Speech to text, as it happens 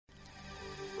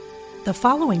The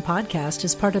following podcast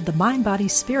is part of the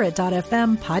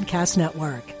MindBodySpirit.fm podcast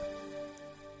network.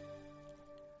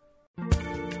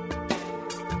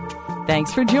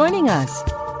 Thanks for joining us.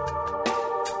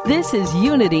 This is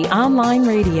Unity Online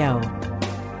Radio,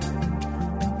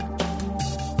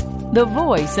 the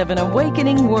voice of an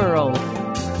awakening world.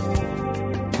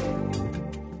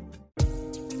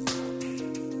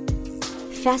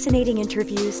 Fascinating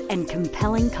interviews and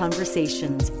compelling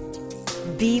conversations.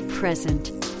 Be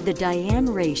present. The Diane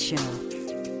Ray Show.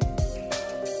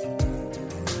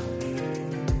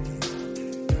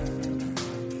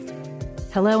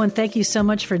 Hello, and thank you so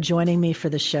much for joining me for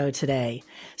the show today.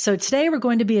 So today we're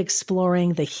going to be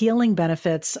exploring the healing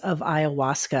benefits of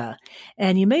ayahuasca.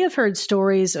 And you may have heard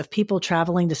stories of people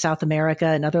traveling to South America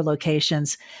and other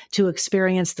locations to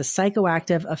experience the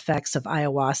psychoactive effects of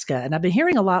ayahuasca. And I've been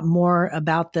hearing a lot more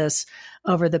about this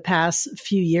over the past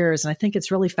few years, and I think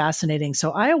it's really fascinating.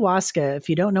 So ayahuasca, if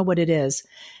you don't know what it is,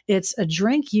 it's a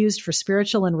drink used for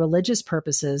spiritual and religious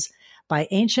purposes by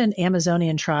ancient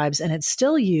Amazonian tribes, and it's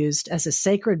still used as a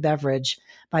sacred beverage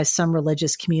by some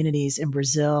religious communities in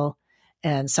Brazil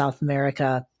and South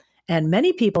America. And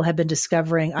many people have been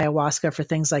discovering ayahuasca for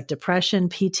things like depression,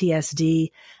 PTSD,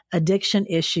 addiction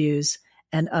issues,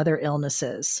 and other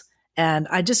illnesses. And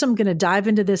I'm going to dive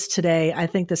into this today. I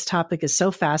think this topic is so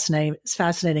fascinating. It's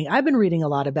fascinating. I've been reading a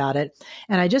lot about it.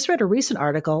 And I just read a recent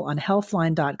article on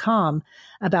healthline.com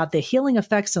about the healing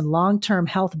effects and long-term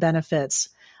health benefits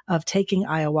of taking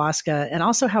ayahuasca, and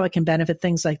also how it can benefit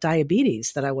things like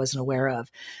diabetes that I wasn't aware of.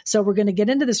 So we're going to get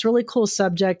into this really cool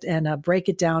subject and break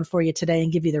it down for you today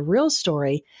and give you the real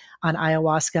story on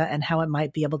ayahuasca and how it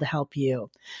might be able to help you.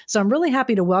 So I'm really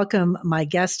happy to welcome my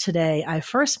guest today. I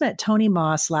first met Tony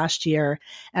Moss last year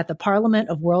at the Parliament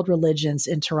of World Religions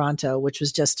in Toronto, which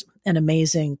was just an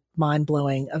amazing,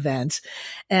 mind-blowing event.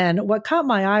 And what caught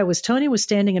my eye was Tony was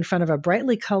standing in front of a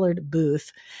brightly colored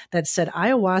booth that said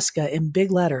ayahuasca in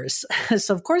big letters.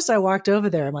 So of course I walked over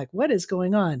there. I'm like, what is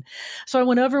going on? So I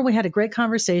went over and we had a great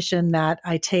conversation that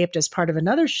I taped as part of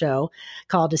another show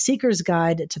called A Seeker's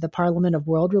Guide to the Parliament of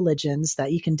World Religions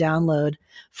that you can download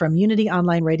from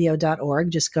unityonlineradio.org.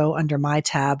 Just go under my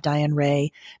tab, Diane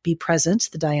Ray, Be Present,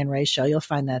 The Diane Ray Show. You'll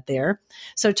find that there.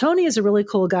 So Tony is a really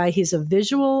cool guy. He's a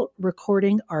visual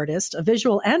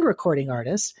and recording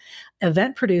artist,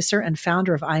 event producer, and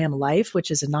founder of I Am Life,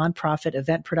 which is a nonprofit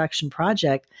event production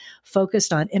project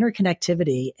focused on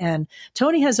interconnectivity. And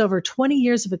Tony has over 20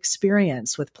 years of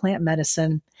experience with plant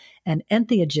medicine and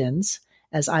entheogens,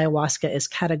 as ayahuasca is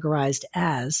categorized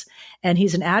as, and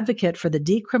he's an advocate for the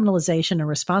decriminalization and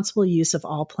responsible use of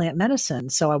all plant medicine.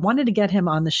 So I wanted to get him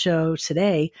on the show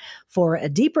today for a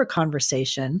deeper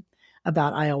conversation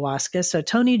about ayahuasca. So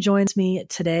Tony joins me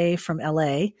today from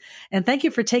LA, and thank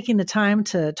you for taking the time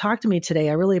to talk to me today.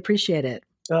 I really appreciate it.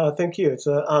 Thank you. It's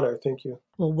an honor. Thank you.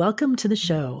 Well, welcome to the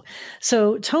show.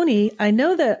 So, Tony, I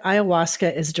know that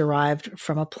ayahuasca is derived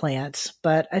from a plant,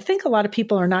 but I think a lot of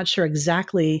people are not sure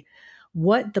exactly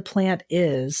what the plant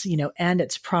is, and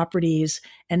its properties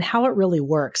and how it really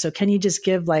works. So can you just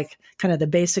give kind of the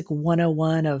basic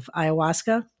 101 of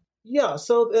ayahuasca? Yeah.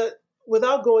 So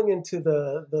without going into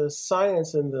the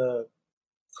science and the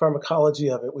pharmacology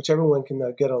of it, which everyone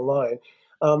can get online,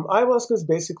 ayahuasca is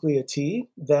basically a tea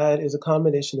that is a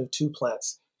combination of two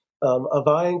plants, a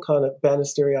vine called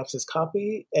Banisteriopsis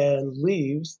caapi and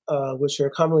leaves, which are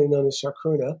commonly known as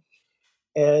chacruna.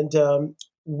 And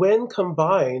when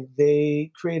combined,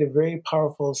 they create a very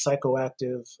powerful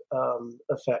psychoactive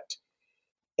effect.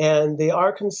 And they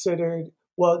are considered,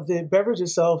 the beverage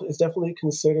itself is definitely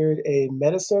considered a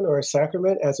medicine or a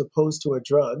sacrament as opposed to a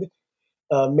drug,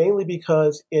 mainly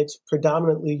because it's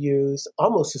predominantly used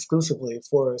almost exclusively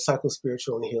for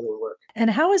psychospiritual and healing work.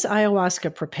 And how is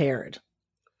ayahuasca prepared?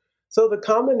 So the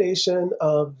combination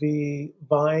of the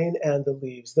vine and the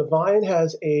leaves, the vine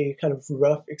has a kind of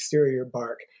rough exterior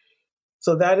bark.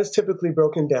 So that is typically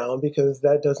broken down because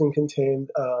that doesn't contain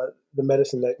the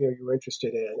medicine that you're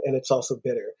interested in, and it's also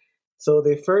bitter. So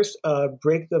they first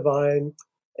break the vine,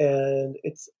 and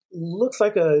it looks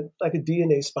like a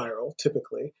DNA spiral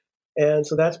typically, and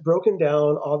so that's broken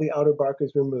down. All the outer bark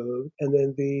is removed, and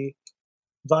then the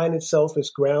vine itself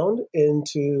is ground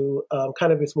into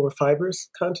kind of its more fibrous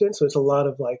content. So it's a lot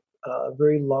of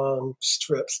very long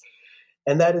strips.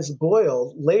 And that is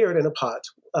boiled, layered in a pot,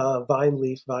 vine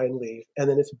leaf, and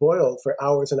then it's boiled for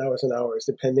hours and hours and hours,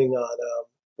 depending on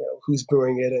who's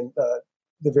brewing it and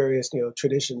the various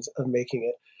traditions of making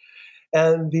it.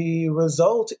 And the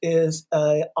result is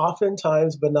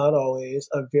oftentimes, but not always,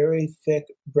 a very thick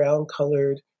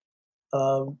brown-colored,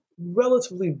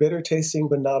 relatively bitter tasting,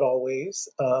 but not always,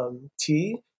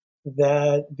 tea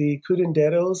that the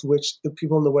curanderos, which the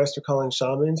people in the West are calling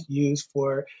shamans, use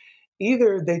for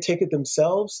either they take it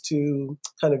themselves to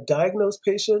kind of diagnose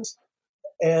patients,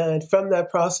 and from that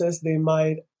process, they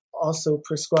might also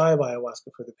prescribe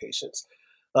ayahuasca for the patients.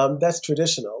 That's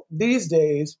traditional. These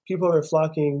days, people are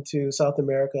flocking to South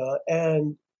America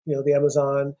and the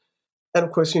Amazon, and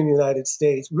of course, in the United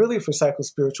States, really for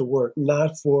psychospiritual work,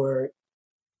 not for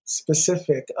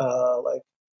specific like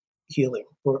healing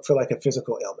for like a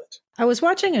physical ailment. I was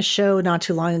watching a show not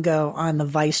too long ago on the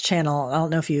Vice channel. I don't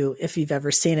know if you've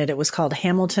ever seen it. It was called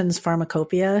Hamilton's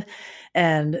Pharmacopoeia,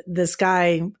 and this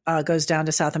guy goes down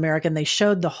to South America, and they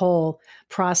showed the whole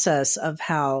process of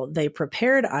how they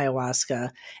prepared ayahuasca,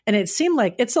 and it seemed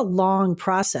like it's a long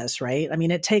process, right? I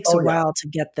mean, it takes a Oh, yeah, while to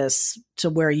get this to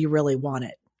where you really want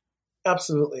it.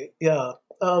 absolutely. Yeah.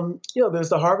 There's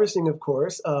the harvesting, of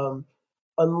course.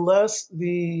 Unless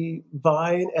the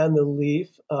vine and the leaf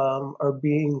are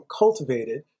being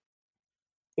cultivated,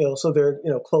 so they're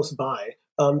close by.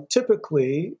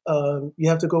 Typically, you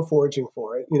have to go foraging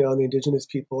for it. And the indigenous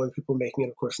people and people making it,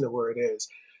 of course, know where it is.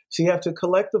 So you have to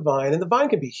collect the vine, and the vine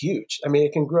can be huge. I mean,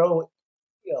 it can grow,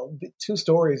 2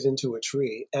 stories into a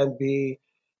tree and be,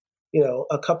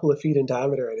 a couple of feet in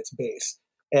diameter at its base.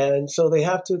 And so they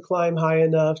have to climb high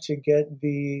enough to get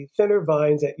the thinner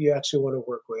vines that you actually want to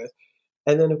work with.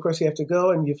 And then, of course, you have to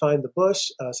go and you find the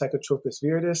bush, Psychotropis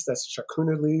viridis, that's a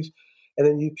chacruna leaf. And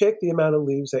then you pick the amount of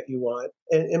leaves that you want.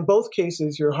 And in both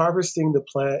cases, you're harvesting the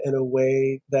plant in a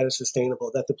way that is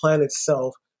sustainable, that the plant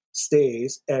itself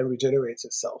stays and regenerates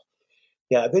itself.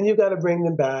 Yeah, then you've got to bring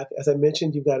them back. As I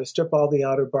mentioned, you've got to strip all the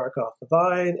outer bark off the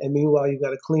vine. And meanwhile, you've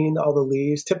got to clean all the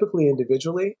leaves, typically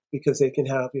individually, because they can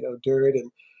have, dirt and,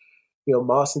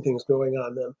 moss and things growing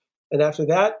on them. And after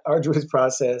that arduous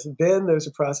process, then there's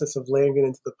a process of laying it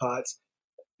into the pots,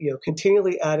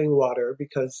 continually adding water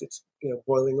because it's,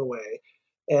 boiling away.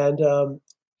 And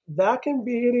that can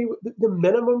be the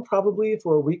minimum probably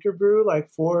for a weaker brew, like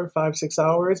 4, 5, 6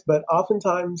 hours, but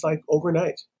oftentimes like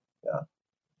overnight. Yeah.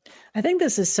 I think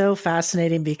this is so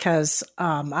fascinating because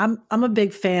I'm a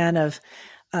big fan of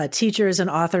teachers and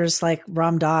authors like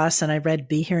Ram Dass, and I read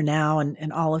Be Here Now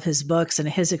and all of his books and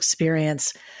his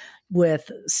experience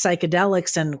with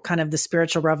psychedelics and kind of the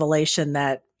spiritual revelation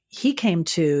that he came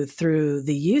to through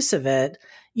the use of it,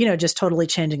 just totally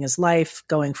changing his life,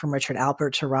 going from Richard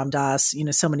Alpert to Ram Dass.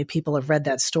 So many people have read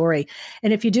that story.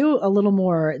 And if you do a little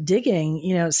more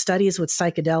digging, studies with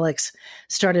psychedelics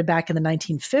started back in the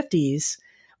 1950s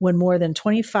when more than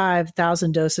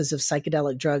 25,000 doses of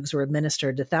psychedelic drugs were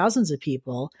administered to thousands of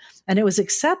people. And it was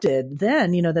accepted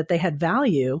then, that they had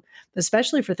value,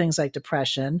 especially for things like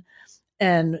depression.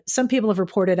 And some people have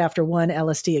reported after one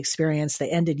LSD experience, they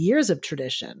ended years of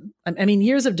tradition. I mean,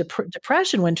 years of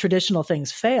depression when traditional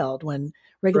things failed, when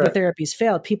regular Right. therapies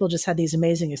failed. People just had these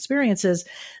amazing experiences.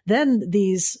 Then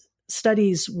these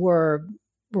studies were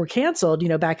canceled,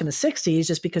 back in the 60s,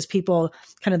 just because people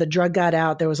kind of the drug got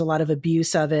out. There was a lot of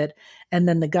abuse of it. And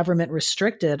then the government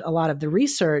restricted a lot of the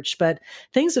research. But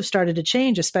things have started to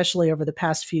change, especially over the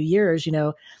past few years.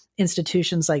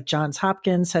 Institutions like Johns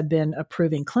Hopkins have been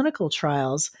approving clinical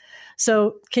trials.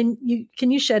 So can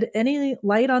you shed any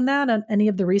light on that, on any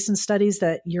of the recent studies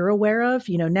that you're aware of?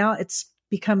 Now it's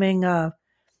becoming,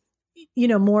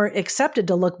 more accepted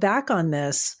to look back on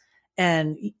this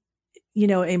and,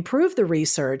 improve the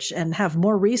research and have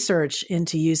more research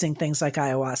into using things like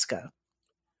ayahuasca.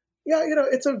 Yeah,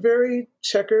 it's a very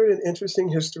checkered and interesting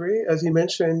history. As you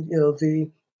mentioned,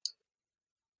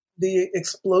 the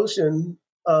explosion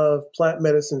of plant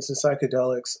medicines and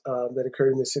psychedelics that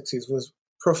occurred in the 60s was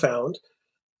profound.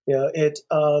 It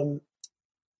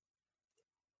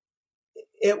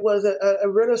was a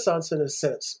renaissance in a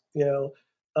sense,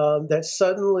 that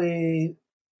suddenly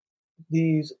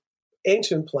these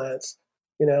ancient plants,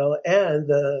 and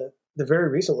the very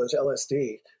recent ones,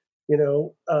 LSD,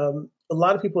 a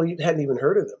lot of people hadn't even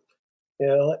heard of them.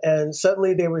 And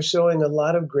suddenly they were showing a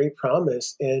lot of great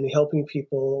promise in helping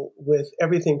people with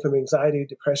everything from anxiety,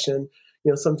 depression,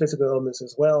 some physical ailments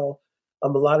as well. A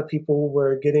lot of people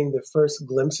were getting the first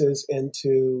glimpses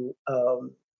into,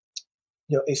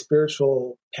 a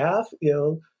spiritual path,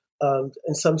 in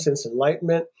some sense,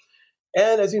 enlightenment.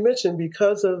 And as you mentioned,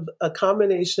 because of a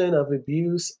combination of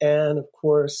abuse and, of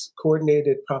course,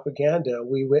 coordinated propaganda,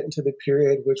 we went into the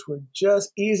period which we're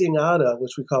just easing out of,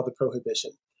 which we call the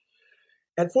Prohibition.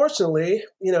 And fortunately,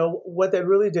 what that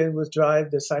really did was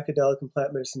drive the psychedelic and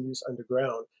plant medicine use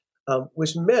underground,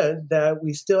 which meant that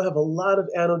we still have a lot of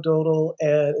anecdotal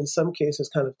and, in some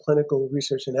cases, kind of clinical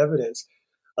research and evidence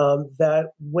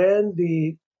that when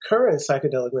the current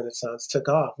psychedelic renaissance took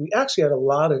off, we actually had a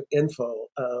lot of info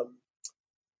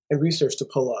and research to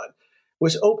pull on,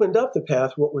 which opened up the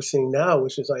path for what we're seeing now,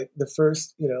 which is like the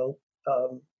first,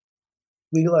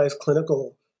 legalized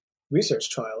clinical research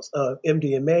trials of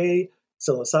MDMA,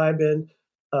 psilocybin,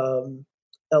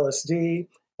 LSD,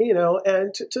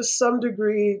 and to some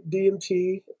degree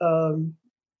DMT,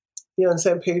 and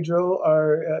San Pedro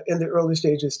are in the early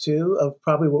stages too of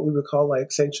probably what we would call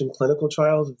like sanctioned clinical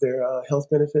trials of their health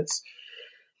benefits.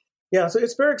 Yeah, so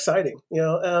it's very exciting.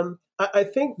 I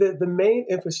think that the main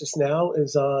emphasis now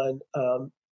is on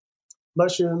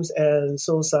mushrooms and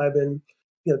psilocybin.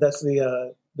 That's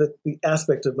the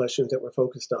aspect of mushrooms that we're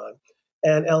focused on,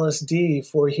 and LSD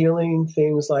for healing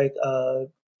things like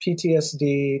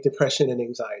PTSD, depression, and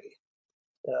anxiety.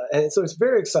 And so it's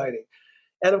very exciting.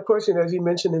 And of course, as you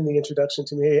mentioned in the introduction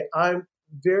to me, I'm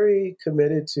very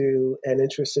committed to and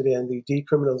interested in the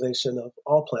decriminalization of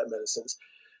all plant medicines.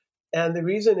 And the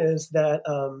reason is that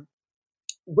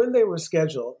when they were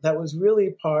scheduled, that was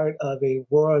really part of a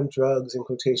war on drugs, in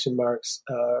quotation marks,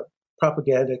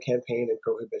 propaganda campaign and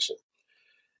prohibition.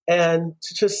 And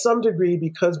to some degree,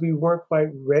 because we weren't quite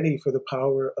ready for the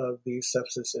power of these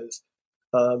substances,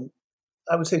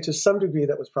 I would say to some degree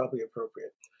that was probably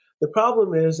appropriate. The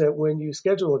problem is that when you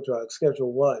schedule a drug,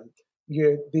 Schedule 1,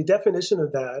 the definition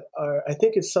of that I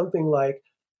think it's something like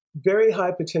very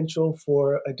high potential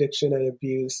for addiction and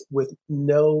abuse with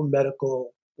no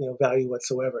medical value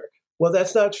whatsoever. Well,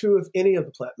 that's not true of any of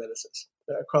the plant medicines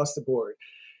across the board.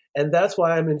 And that's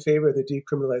why I'm in favor of the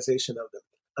decriminalization of them.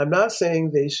 I'm not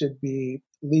saying they should be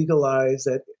legalized,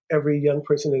 that every young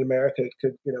person in America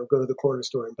could go to the corner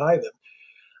store and buy them.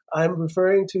 I'm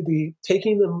referring to the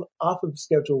taking them off of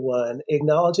Schedule 1,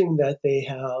 acknowledging that they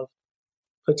have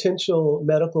potential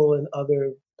medical and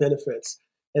other benefits,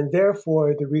 and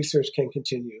therefore the research can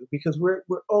continue because we're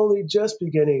only just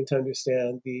beginning to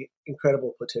understand the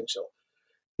incredible potential,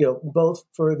 both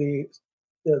for the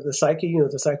psyche,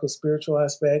 the psychospiritual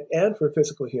aspect, and for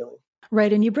physical healing.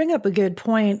 Right. And you bring up a good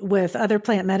point with other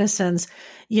plant medicines,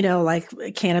 like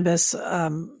cannabis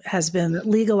has been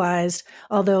legalized,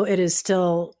 although it is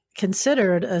still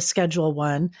considered a Schedule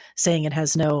 1, saying it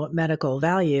has no medical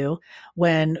value,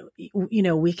 when,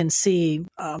 we can see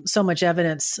so much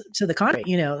evidence to the contrary,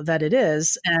 that it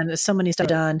is. And so many studies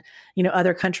done,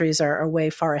 other countries are way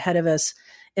far ahead of us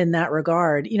in that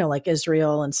regard, like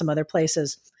Israel and some other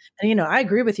places. And, I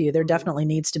agree with you. There definitely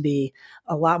needs to be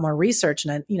a lot more research.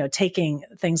 And, taking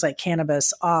things like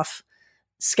cannabis off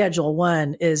Schedule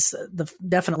 1 is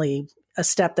definitely a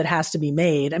step that has to be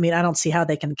made. I mean, I don't see how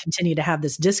they can continue to have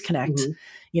this disconnect,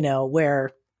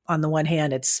 where on the one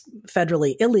hand, it's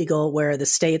federally illegal, where the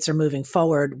states are moving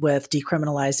forward with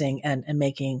decriminalizing and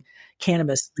making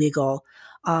cannabis legal.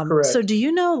 So do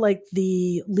you know, like,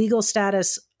 the legal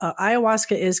status?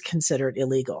 Ayahuasca is considered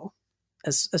illegal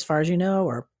as far as you know,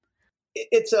 or?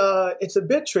 It's a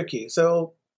bit tricky.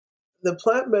 So the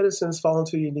plant medicines fall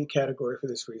into a unique category for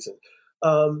this reason.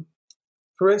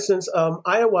 For instance,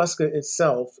 ayahuasca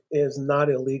itself is not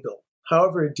illegal.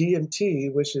 However,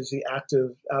 DMT, which is the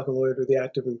active alkaloid or the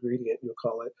active ingredient, you'll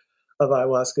call it, of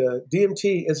ayahuasca,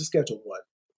 DMT is a Schedule 1,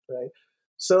 right?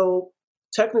 So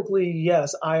technically,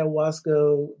 yes,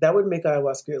 ayahuasca, that would make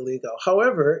ayahuasca illegal.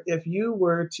 However, if you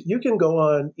you can go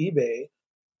on eBay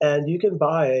and you can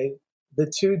buy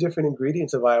the 2 different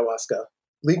ingredients of ayahuasca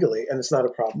legally, and it's not a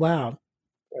problem. Wow.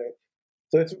 Right.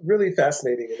 So it's really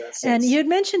fascinating in that sense. And you had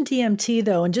mentioned DMT,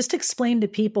 though, and just explain to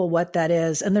people what that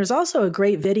is. And there's also a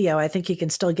great video, I think you can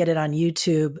still get it on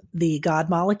YouTube, The God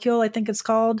Molecule, I think it's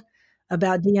called,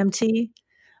 about DMT.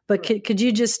 But could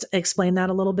you just explain that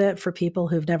a little bit for people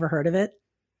who've never heard of it?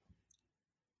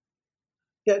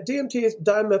 Yeah, DMT is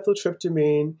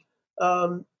dimethyltryptamine.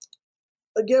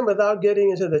 Again, without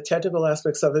getting into the technical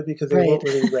aspects of it, because they won't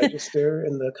really register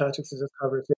in the context of this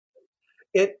conversation,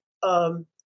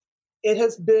 it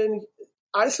has been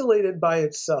isolated by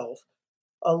itself.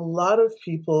 A lot of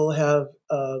people have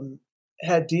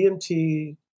had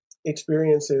DMT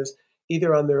experiences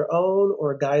either on their own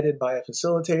or guided by a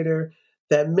facilitator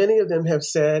that many of them have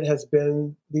said has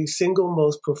been the single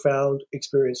most profound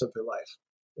experience of their life,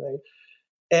 right?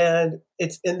 And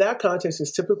it's in that context,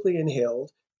 it's typically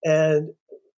inhaled. And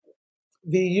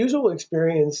the usual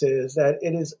experience is that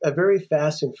it is a very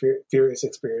fast and furious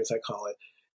experience, I call it.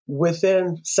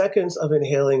 Within seconds of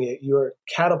inhaling it, you're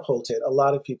catapulted, a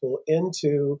lot of people,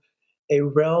 into a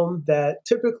realm that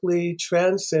typically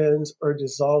transcends or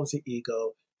dissolves the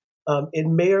ego. It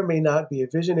may or may not be a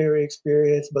visionary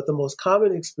experience, but the most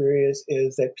common experience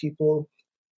is that people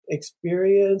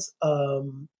experience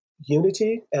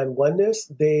unity and oneness.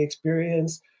 They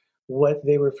experience what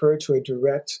they refer to a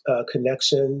direct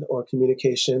connection or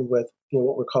communication with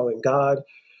what we're calling God.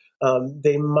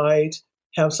 They might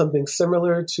have something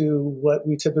similar to what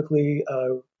we typically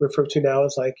refer to now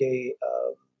as like a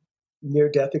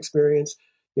near-death experience.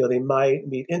 They might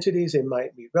meet entities, they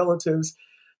might meet relatives.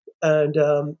 And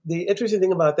the interesting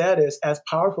thing about that is, as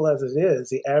powerful as it is,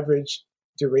 the average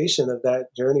duration of that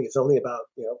journey is only about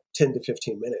 10 to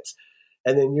 15 minutes.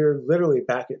 And then you're literally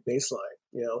back at baseline,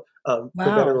 for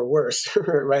better Wow. or worse,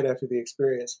 right after the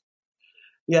experience.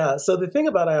 Yeah. So the thing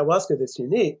about ayahuasca that's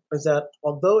unique is that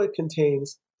although it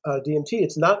contains DMT,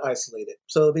 it's not isolated.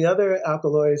 So the other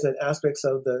alkaloids and aspects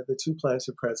of the two plants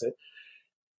are present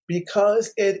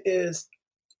because it is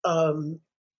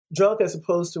drunk as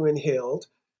opposed to inhaled.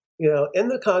 In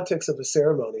the context of a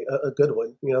ceremony, a good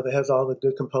one, that has all the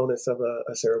good components of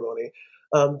a ceremony,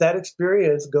 that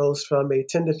experience goes from a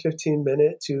 10 to 15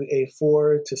 minute to a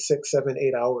 4 to 6, 7,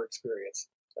 8 hour experience.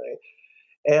 Right?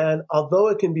 And although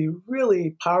it can be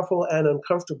really powerful and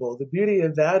uncomfortable, the beauty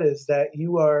of that is that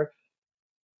you are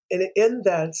in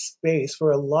that space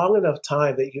for a long enough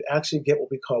time that you actually get what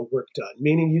we call work done,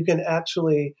 meaning you can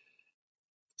actually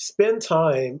spend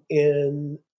time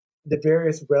in the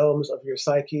various realms of your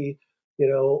psyche,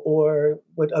 or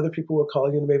what other people will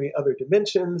call, maybe other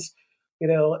dimensions,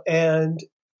 and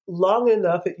long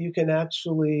enough that you can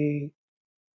actually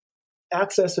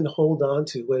access and hold on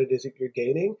to what it is that you're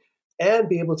gaining and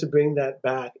be able to bring that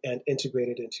back and integrate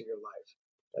it into your life.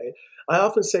 Right? I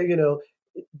often say,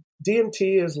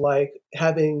 DMT is like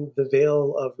having the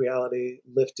veil of reality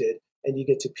lifted and you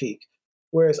get to peek.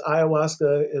 Whereas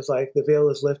ayahuasca is like the veil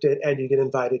is lifted and you get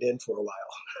invited in for a while,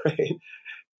 right?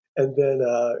 And then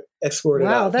escorted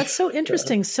Wow, out. that's so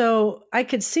interesting. So I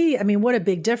could see, what a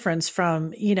big difference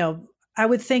from, I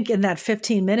would think in that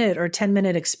 15-minute or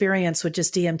 10-minute experience with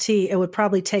just DMT, it would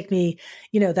probably take me,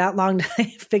 that long to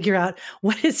figure out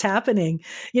what is happening,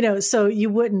 so you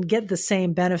wouldn't get the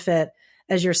same benefit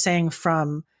as you're saying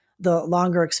from the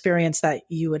longer experience that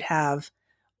you would have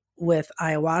with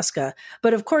ayahuasca.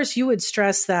 But of course, you would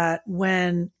stress that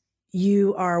when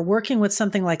you are working with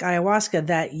something like ayahuasca,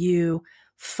 that you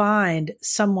find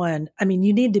someone,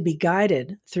 you need to be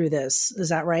guided through this. Is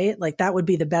that right? Like that would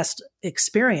be the best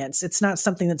experience. It's not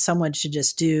something that someone should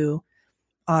just do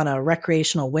on a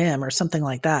recreational whim or something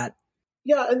like that.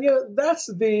 Yeah, and that's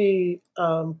the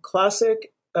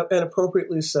classic and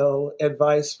appropriately so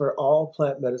advice for all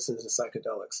plant medicines and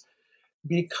psychedelics,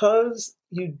 because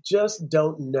you just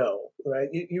don't know, right?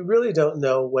 You really don't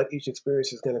know what each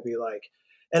experience is going to be like.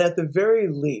 And at the very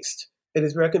least, it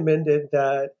is recommended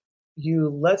that you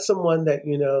let someone that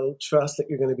trust that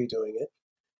you're going to be doing it.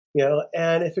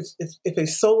 And if a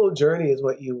solo journey is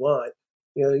what you want,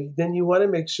 then you want to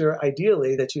make sure,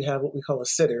 ideally, that you have what we call a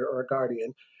sitter or a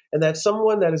guardian, and that's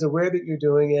someone that is aware that you're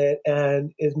doing it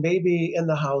and is maybe in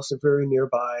the house or very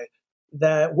nearby,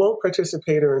 that won't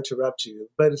participate or interrupt you,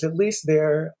 but is at least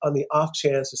there on the off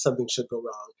chance that something should go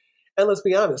wrong. And let's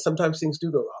be honest, sometimes things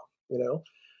do go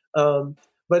wrong,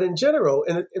 but in general,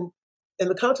 in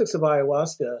the context of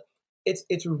ayahuasca,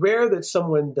 it's rare that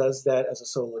someone does that as a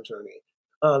solo journey.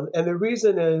 And the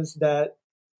reason is that,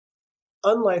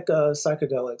 unlike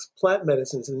psychedelics, plant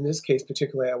medicines, in this case,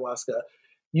 particularly ayahuasca,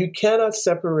 you cannot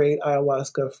separate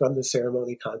ayahuasca from the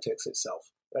ceremony context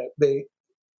itself. Right?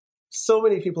 So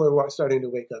many people are starting to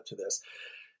wake up to this.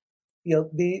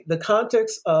 The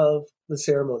context of the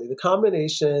ceremony, the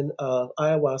combination of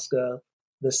ayahuasca,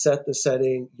 the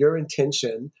setting, your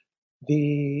intention,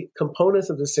 the components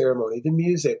of the ceremony, the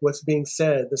music, what's being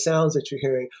said, the sounds that you're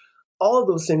hearing, all of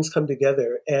those things come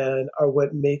together and are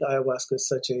what make ayahuasca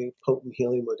such a potent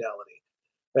healing modality.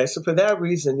 Right? So for that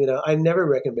reason, I never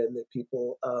recommend that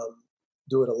people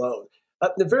do it alone.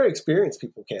 The very experienced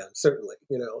people can, certainly,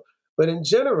 but in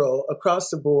general, across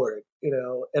the board,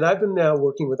 and I've been now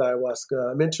working with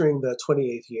ayahuasca, I'm entering the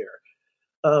 28th year.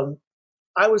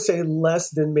 I would say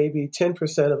less than maybe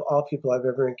 10% of all people I've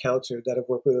ever encountered that have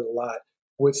worked with it a lot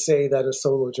would say that a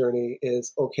solo journey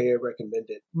is okay or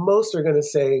recommended. Most are going to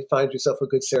say, find yourself a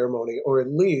good ceremony, or at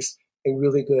least a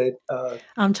really good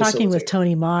I'm talking with facilitator.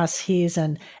 Tony Moss. He's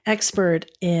an expert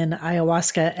in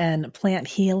ayahuasca and plant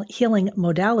healing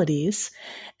modalities.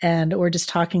 And we're just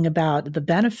talking about the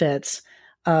benefits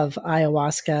of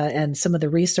ayahuasca and some of the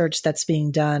research that's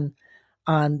being done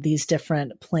on these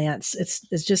different plants.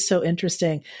 It's just so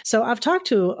interesting. So I've talked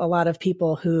to a lot of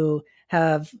people who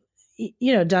have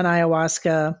done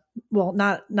ayahuasca. Well,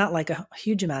 not like a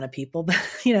huge amount of people, but,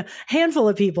 handful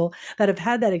of people that have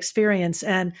had that experience.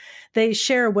 And they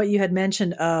share what you had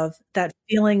mentioned of that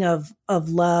feeling of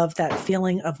love, that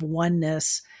feeling of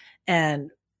oneness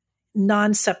and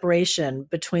non-separation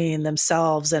between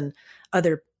themselves and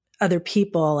other other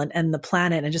people and the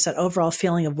planet and just that overall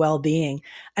feeling of well-being.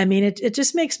 I mean, it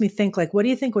just makes me think, like, what do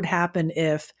you think would happen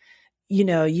if,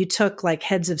 you took like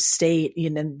heads of state,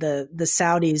 the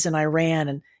Saudis and Iran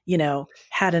and,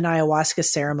 had an ayahuasca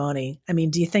ceremony? I mean,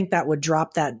 do you think that would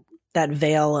drop that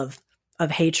veil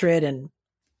of hatred? And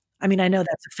I mean, I know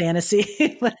that's a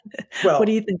fantasy, but what do Well,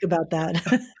 you think about that?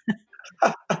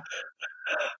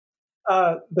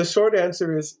 the short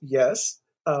answer is yes,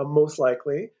 most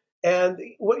likely. And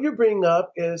what you're bringing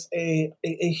up is a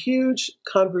huge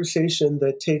conversation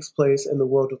that takes place in the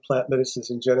world of plant medicines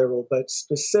in general, but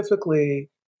specifically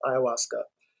ayahuasca.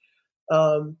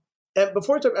 And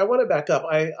before I want to back up.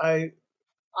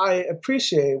 I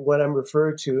appreciate what I'm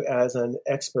referred to as an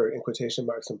expert in quotation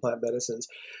marks in plant medicines.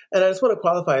 And I just want to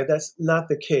qualify that's not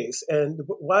the case. And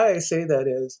why I say that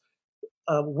is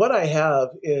what I have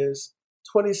is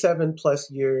 27 plus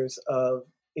years of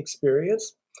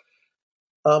experience,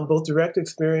 both direct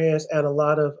experience and a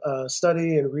lot of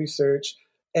study and research.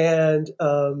 And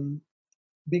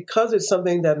because it's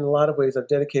something that in a lot of ways I've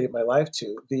dedicated my life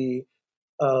to, the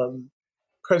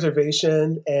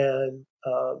preservation and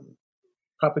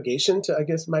propagation, to I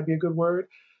guess might be a good word,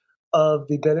 of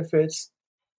the benefits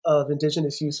of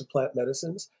indigenous use of plant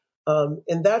medicines.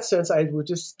 In that sense, I would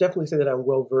just definitely say that I'm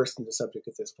well versed in the subject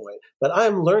at this point. But I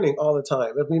am learning all the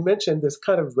time. As we mentioned, this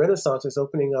kind of renaissance is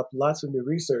opening up lots of new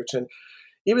research. And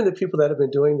even the people that have been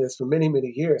doing this for many,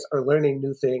 many years are learning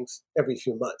new things every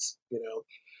few months,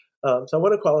 So I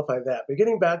want to qualify that. But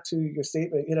getting back to your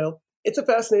statement, it's a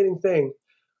fascinating thing.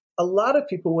 A lot of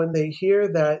people, when they hear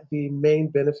that the main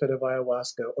benefit of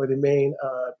ayahuasca, or the main,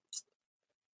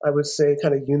 I would say,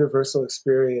 kind of universal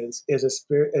experience, is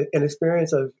an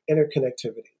experience of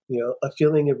interconnectivity, a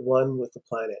feeling of one with the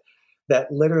planet,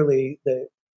 that literally the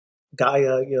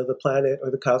Gaia, the planet or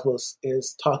the cosmos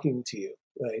is talking to you,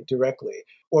 right, directly,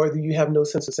 or that you have no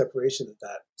sense of separation of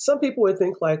that. Some people would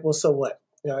think like, well, so what?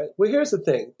 Right? Well, here's the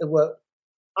thing. What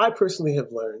I personally have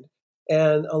learned,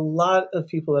 and a lot of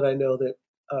people that I know that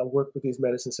work with these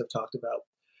medicines have talked about.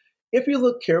 If you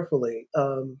look carefully,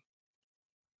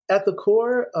 at the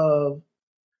core of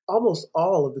almost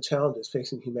all of the challenges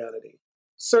facing humanity,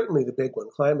 certainly the big one,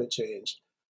 climate change,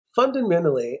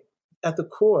 fundamentally at the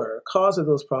core cause of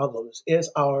those problems is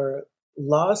our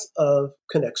loss of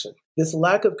connection. This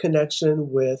lack of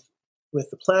connection with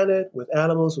the planet, with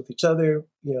animals, with each other,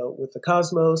 with the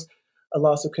cosmos, a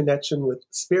loss of connection with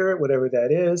spirit, whatever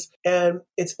that is. And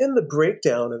it's in the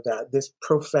breakdown of that, this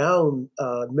profound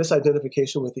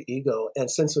misidentification with the ego and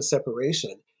sense of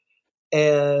separation,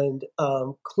 and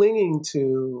clinging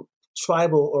to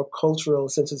tribal or cultural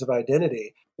senses of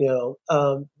identity,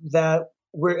 that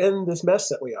we're in this mess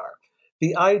that we are.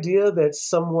 The idea that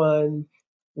someone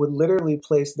would literally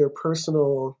place their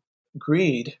personal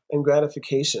greed and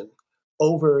gratification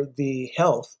over the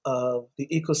health of the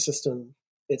ecosystem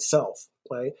itself,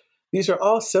 right? These are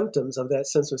all symptoms of that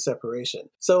sense of separation.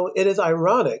 So it is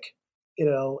ironic,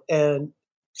 and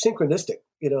synchronistic,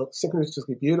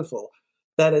 synchronistically beautiful,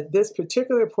 that at this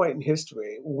particular point in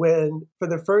history, when for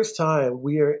the first time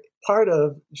we are part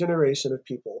of a generation of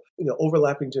people,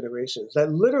 overlapping generations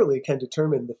that literally can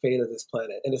determine the fate of this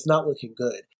planet, and it's not looking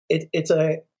good. It's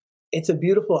a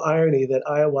beautiful irony that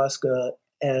ayahuasca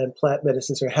and plant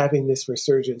medicines are having this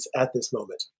resurgence at this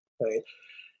moment, right?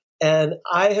 And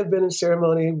I have been in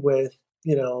ceremony with,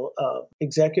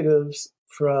 executives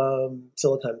from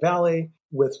Silicon Valley,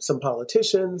 with some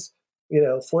politicians,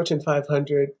 Fortune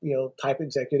 500, type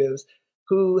executives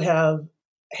who have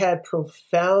had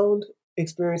profound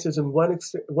experiences in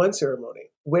one ceremony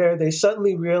where they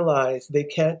suddenly realize they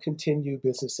can't continue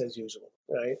business as usual,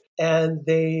 right? And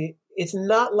it's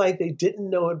not like they didn't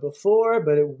know it before,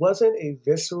 but it wasn't a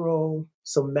visceral,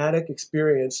 somatic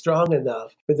experience strong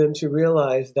enough for them to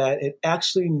realize that it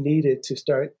actually needed to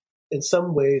start, in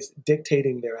some ways,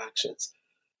 dictating their actions.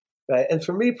 Right? And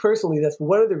for me personally, that's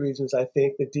one of the reasons I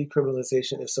think that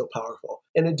decriminalization is so powerful.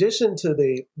 In addition to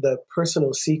the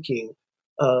personal seeking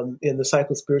in the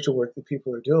psycho-spiritual work that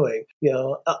people are doing,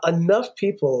 enough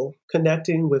people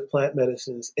connecting with plant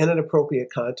medicines in an appropriate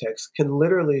context can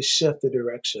literally shift the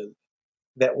direction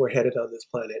that we're headed on this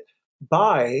planet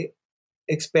by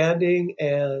expanding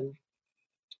and,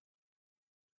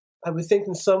 I would think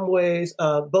in some ways,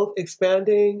 both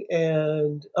expanding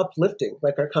and uplifting,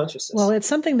 like our consciousness. Well, it's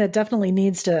something that definitely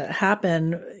needs to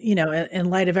happen, in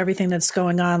light of everything that's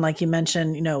going on, like you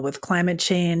mentioned, with climate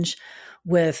change,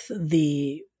 with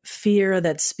the fear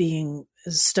that's being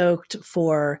stoked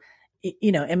for,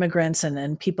 immigrants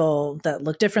and people that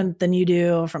look different than you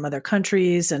do from other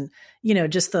countries, and,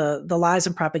 just the lies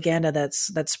and propaganda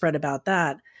that's spread about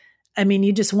that. I mean,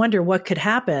 you just wonder what could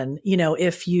happen,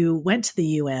 if you went to the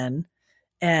UN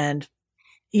and,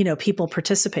 people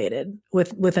participated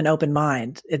with an open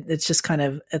mind. It's kind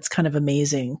of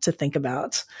amazing to think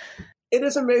about. It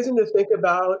is amazing to think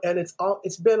about, and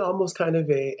it's been almost kind of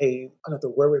I don't know, the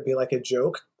word would be like a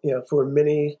joke, for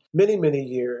many, many, many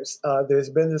years. There's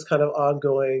been this kind of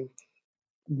ongoing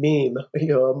meme,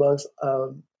 amongst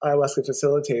ayahuasca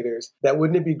facilitators, that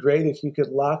wouldn't it be great if you could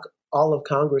lock all of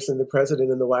Congress and the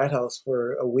president in the White House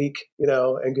for a week,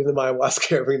 and give them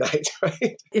ayahuasca every night,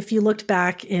 right? If you looked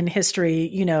back in history,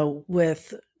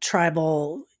 with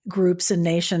tribal groups and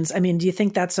nations, I mean, do you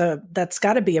think that's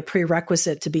got to be a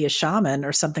prerequisite to be a shaman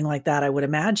or something like that? I would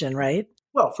imagine, right?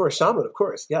 Well, for a shaman, of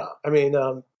course, yeah. I mean,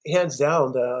 hands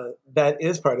down, that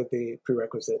is part of the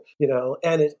prerequisite,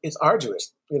 and it's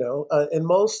arduous, in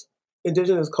most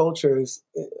indigenous cultures,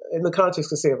 in the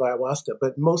context, say, of ayahuasca,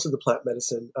 but most of the plant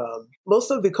medicine, most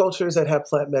of the cultures that have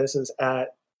plant medicines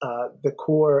at the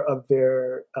core of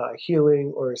their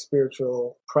healing or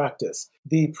spiritual practice,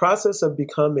 the process of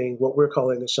becoming what we're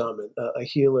calling a shaman, a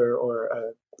healer, or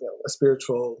a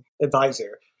spiritual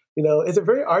advisor, is a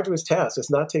very arduous task.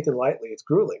 It's not taken lightly. It's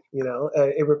grueling.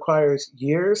 It requires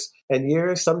years and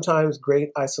years, sometimes great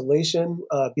isolation,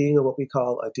 being in what we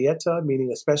call a dieta,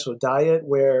 meaning a special diet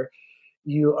where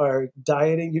you are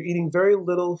dieting, you're eating very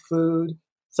little food,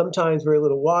 sometimes very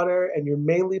little water, and you're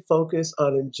mainly focused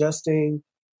on ingesting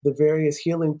the various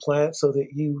healing plants so that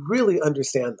you really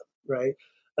understand them, right?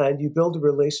 And you build a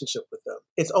relationship with them.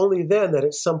 It's only then that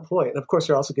at some point, and of course,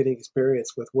 you're also getting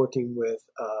experience with working with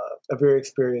a very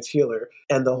experienced healer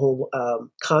and the whole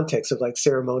context of like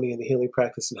ceremony and the healing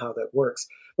practice and how that works.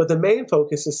 But the main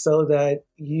focus is so that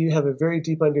you have a very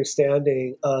deep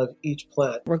understanding of each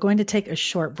plant. We're going to take a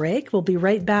short break. We'll be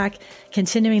right back,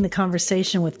 continuing the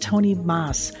conversation with Tony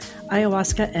Mas,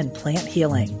 ayahuasca and plant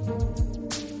healing.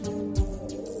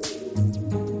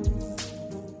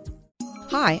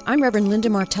 Hi, I'm Reverend Linda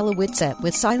Martella Whitsett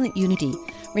with Silent Unity,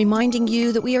 reminding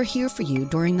you that we are here for you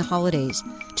during the holidays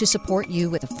to support you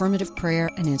with affirmative prayer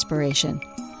and inspiration.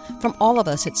 From all of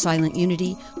us at Silent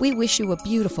Unity, we wish you a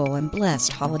beautiful and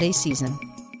blessed holiday season.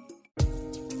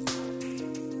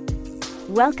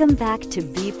 Welcome back to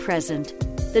Be Present,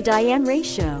 The Diane Ray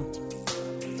Show.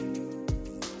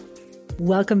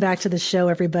 Welcome back to the show,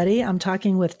 everybody. I'm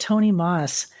talking with Tony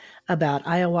Mas about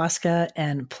ayahuasca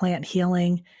and plant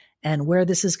healing and where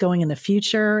this is going in the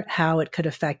future, how it could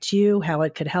affect you, how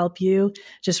it could help you.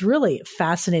 Just really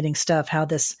fascinating stuff, how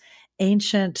this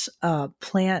ancient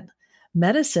plant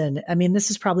medicine, I mean, this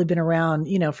has probably been around,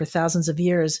 for thousands of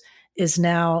years, is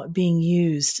now being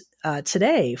used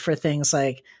today for things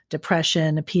like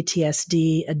depression,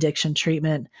 PTSD, addiction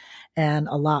treatment, and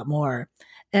a lot more.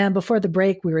 And before the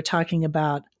break, we were talking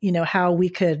about, how we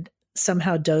could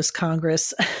somehow dose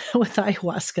Congress with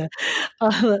ayahuasca.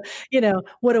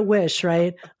 What a wish,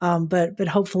 right? But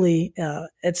hopefully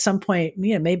at some point,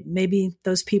 maybe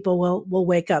those people will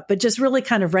wake up. But just really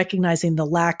kind of recognizing the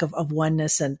lack of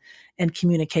oneness and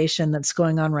communication that's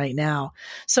going on right now.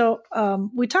 So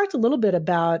we talked a little bit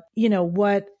about,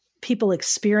 what people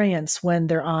experience when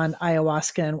they're on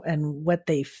ayahuasca and what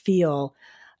they feel.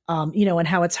 And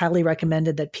how it's highly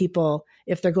recommended that people,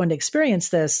 if they're going to experience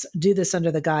this, do this under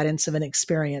the guidance of an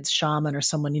experienced shaman or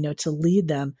someone, to lead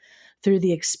them through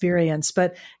the experience.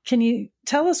 But can you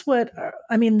tell us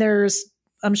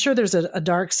I'm sure there's a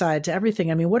dark side to everything.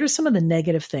 I mean, what are some of the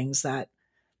negative things that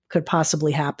could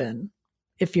possibly happen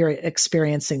if you're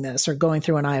experiencing this or going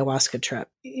through an ayahuasca trip?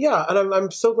 Yeah, and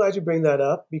I'm so glad you bring that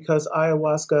up, because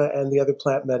ayahuasca and the other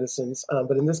plant medicines,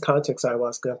 but in this context,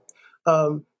 ayahuasca,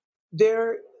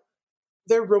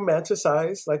 they're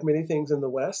romanticized like many things in the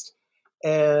West.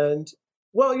 And,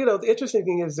 well, the interesting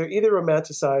thing is they're either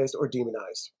romanticized or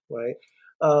demonized, right?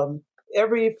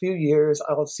 Every few years,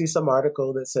 I'll see some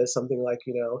article that says something like,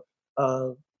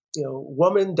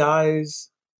 woman dies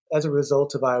as a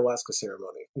result of ayahuasca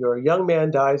ceremony. Or a young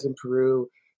man dies in Peru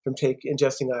from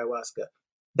ingesting ayahuasca.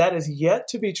 That is yet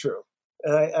to be true.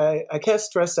 I can't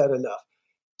stress that enough.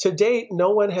 To date, no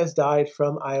one has died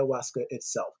from ayahuasca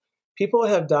itself. People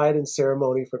have died in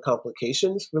ceremony for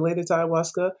complications related to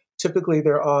ayahuasca. Typically,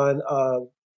 they're on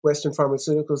Western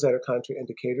pharmaceuticals that are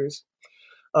contraindicators.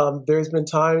 There's been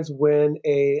times when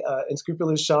a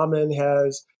unscrupulous shaman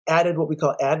has added what we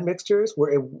call admixtures,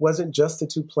 where it wasn't just the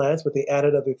two plants, but they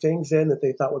added other things in that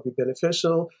they thought would be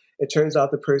beneficial. It turns out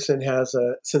the person has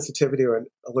a sensitivity or an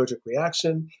allergic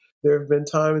reaction. There have been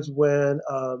times when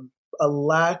a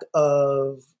lack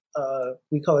of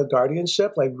we call it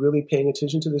guardianship, like really paying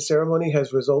attention to the ceremony,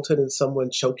 has resulted in someone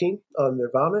choking on their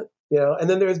vomit. And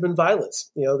then there's been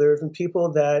violence. There have been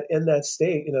people that in that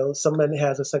state, someone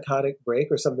has a psychotic break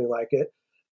or something like it,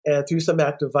 and through some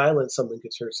act of violence, someone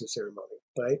gets hurt in ceremony,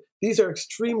 right? These are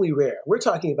extremely rare. We're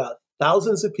talking about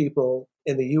thousands of people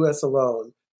in the U.S.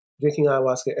 alone drinking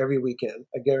ayahuasca every weekend.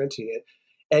 I guarantee it.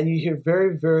 And you hear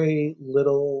very, very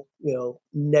little,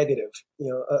 negative,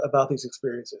 about these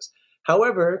experiences.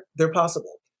 However, they're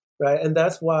possible, right? And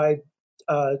that's why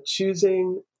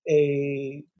choosing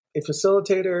a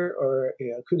facilitator or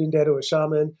a curandero or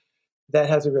shaman that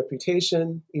has a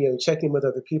reputation, checking with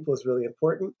other people is really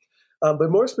important.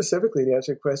 But more specifically, to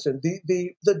answer your question,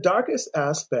 the darkest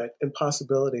aspect and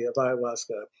possibility of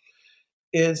ayahuasca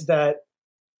is that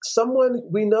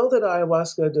we know that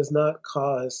ayahuasca does not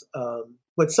cause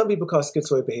what some people call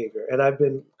schizoid behavior. And I've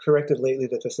been corrected lately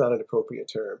that that's not an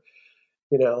appropriate term,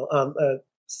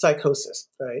 psychosis,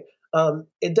 right?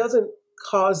 It doesn't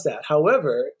cause that.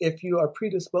 However, if you are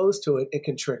predisposed to it, it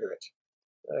can trigger it,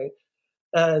 right?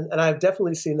 And I've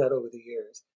definitely seen that over the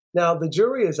years. Now, the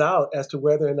jury is out as to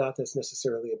whether or not that's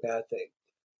necessarily a bad thing.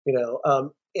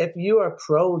 If you are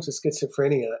prone to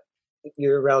schizophrenia,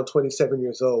 you're around 27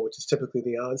 years old, which is typically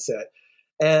the onset,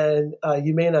 and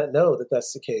you may not know that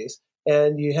that's the case,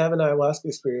 and you have an ayahuasca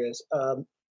experience,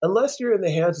 unless you're in the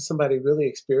hands of somebody really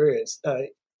experienced,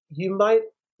 you might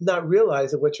not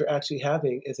realize that what you're actually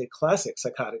having is a classic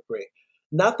psychotic break,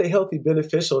 not the healthy,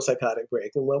 beneficial psychotic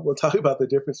break. And we'll talk about the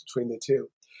difference between the two.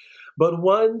 But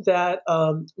one that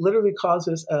literally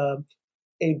causes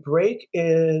a break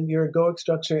in your egoic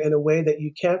structure in a way that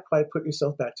you can't quite put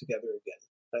yourself back together again,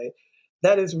 right?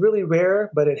 That is really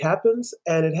rare, but it happens,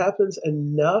 and it happens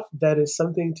enough that it's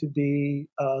something to be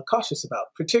cautious about,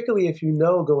 particularly if you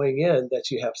know going in that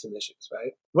you have some issues,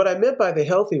 right? What I meant by the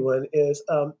healthy one is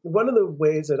one of the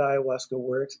ways that ayahuasca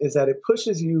works is that it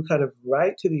pushes you kind of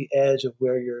right to the edge of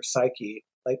where your psyche,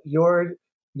 like your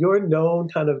known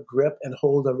kind of grip and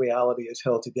hold on reality is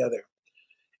held together.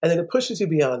 And then it pushes you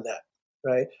beyond that,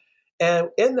 right? And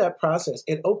in that process,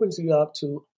 it opens you up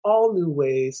to all new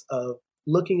ways of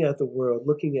looking at the world,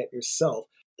 looking at yourself.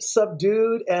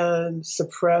 Subdued and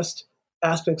suppressed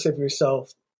aspects of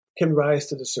yourself can rise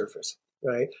to the surface,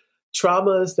 right?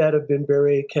 Traumas that have been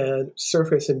buried can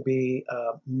surface and be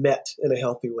met in a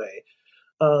healthy way.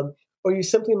 Or you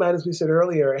simply might, as we said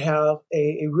earlier, have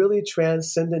a really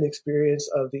transcendent experience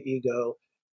of the ego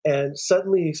and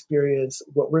suddenly experience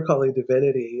what we're calling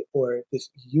divinity or this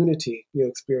unity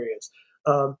experience.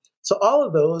 So all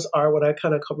of those are what I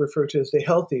kind of refer to as the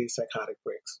healthy psychotic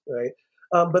breaks, right?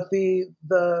 But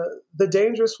the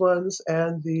dangerous ones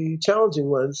and the challenging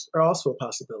ones are also a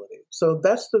possibility. So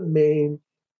that's the main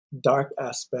dark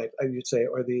aspect, I would say,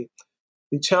 or the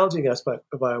challenging aspect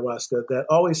of ayahuasca that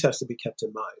always has to be kept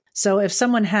in mind. So if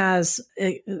someone has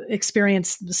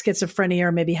experienced schizophrenia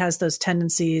or maybe has those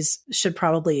tendencies, should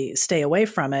probably stay away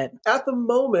from it. At the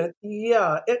moment,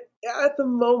 yeah. At the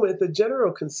moment, the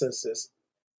general consensus,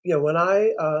 when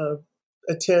I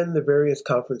attend the various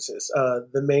conferences,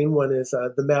 the main one is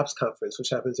the MAPS conference, which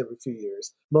happens every few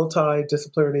years.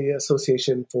 Multidisciplinary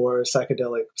Association for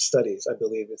Psychedelic Studies, I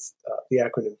believe is the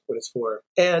acronym, what it's for.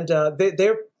 And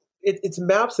it's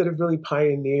MAPS that have really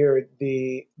pioneered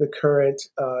the current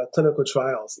clinical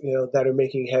trials, that are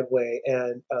making headway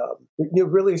and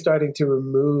really starting to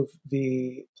remove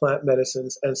the plant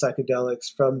medicines and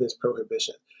psychedelics from this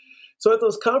prohibition. So at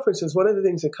those conferences, one of the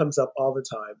things that comes up all the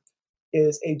time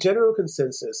is a general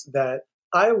consensus that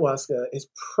ayahuasca is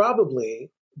probably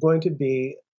going to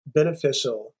be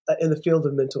beneficial in the field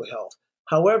of mental health.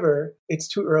 However, it's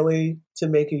too early to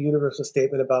make a universal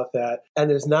statement about that, and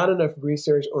there's not enough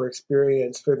research or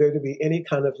experience for there to be any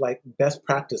kind of best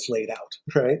practice laid out,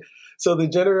 right? So the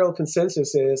general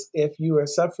consensus is if you are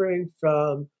suffering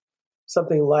from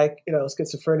something like,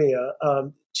 schizophrenia,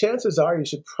 chances are you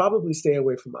should probably stay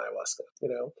away from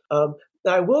ayahuasca, Now,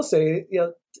 I will say,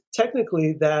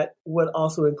 technically that would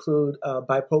also include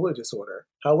bipolar disorder.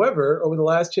 However, over the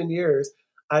last 10 years,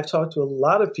 I've talked to a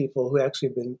lot of people who actually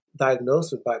have been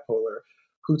diagnosed with bipolar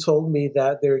who told me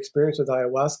that their experience with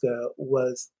ayahuasca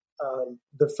was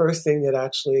the first thing that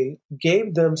actually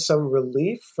gave them some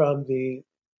relief from the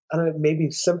maybe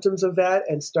symptoms of that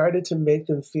and started to make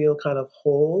them feel kind of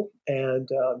whole and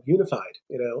unified,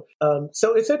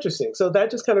 So it's interesting. So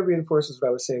that just kind of reinforces what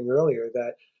I was saying earlier,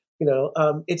 that,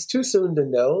 it's too soon to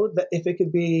know that if it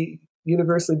could be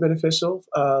universally beneficial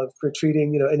for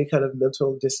treating, any kind of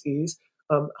mental dis-ease.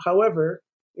 However,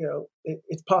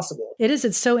 it's possible. It is.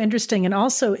 It's so interesting. And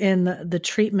also in the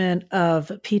treatment of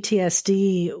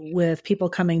PTSD with people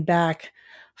coming back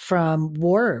from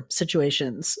war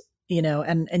situations,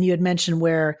 and you had mentioned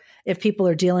where if people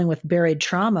are dealing with buried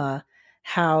trauma,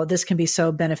 how this can be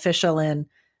so beneficial in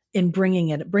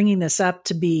bringing this up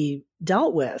to be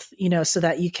dealt with, so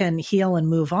that you can heal and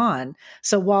move on.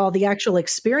 So while the actual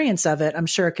experience of it, I'm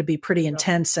sure it could be pretty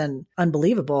intense and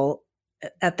unbelievable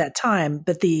at that time,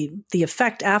 but the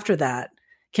effect after that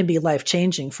can be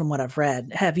life-changing from what I've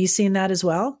read. Have you seen that as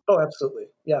well? Oh, absolutely.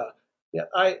 Yeah. Yeah.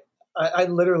 I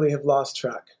literally have lost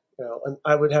track, and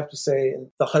I would have to say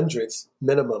in the hundreds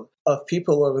minimum of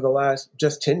people over the last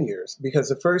just 10 years, because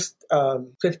the first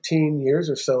 15 years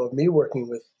or so of me working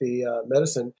with the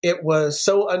medicine, it was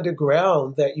so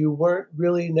underground that you weren't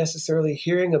really necessarily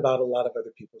hearing about a lot of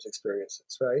other people's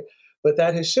experiences, right? But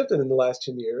that has shifted in the last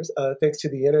 10 years, thanks to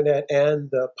the internet and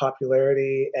the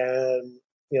popularity and,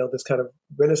 this kind of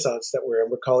renaissance that we're in.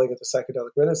 We're calling it the psychedelic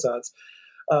renaissance.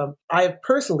 I have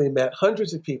personally met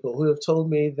hundreds of people who have told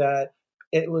me that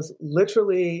it was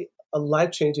literally a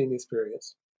life-changing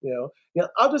experience.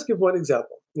 I'll just give one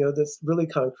example, that's really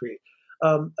concrete.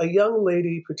 A young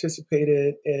lady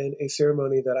participated in a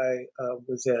ceremony that I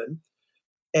was in,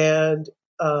 and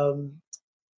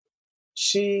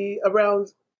she,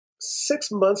 around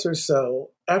 6 months or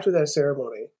so after that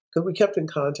ceremony, because we kept in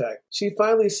contact, she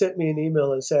finally sent me an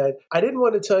email and said, I didn't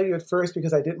want to tell you at first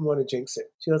because I didn't want to jinx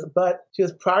it. She goes,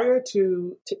 prior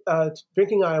to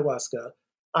drinking ayahuasca,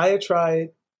 I had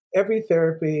tried every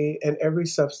therapy and every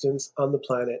substance on the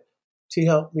planet to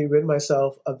help me rid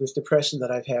myself of this depression that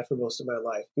I've had for most of my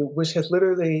life, which had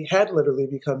literally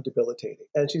become debilitating.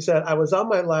 And she said, I was on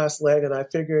my last leg and I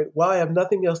figured, well, I have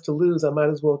nothing else to lose. I might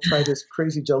as well try this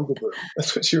crazy jungle brew.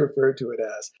 That's what she referred to it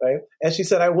as, right? And she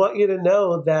said, I want you to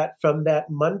know that from that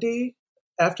Monday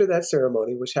after that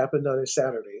ceremony, which happened on a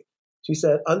Saturday, she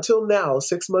said, until now,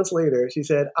 6 months later, she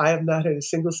said, I have not had a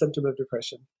single symptom of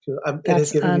depression.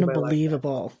 That's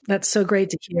unbelievable. That's so great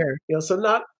to hear. So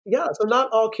not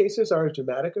all cases are as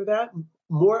dramatic as that.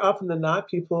 More often than not,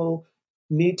 people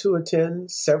need to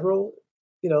attend several,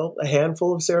 a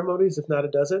handful of ceremonies, if not a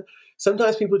dozen.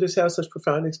 Sometimes people just have such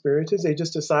profound experiences. They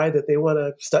just decide that they want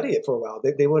to study it for a while.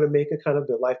 They want to make it kind of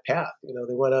their life path. They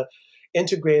want to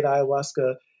integrate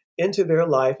ayahuasca into their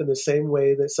life in the same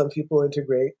way that some people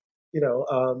integrate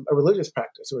a religious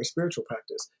practice or a spiritual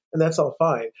practice. And that's all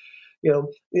fine.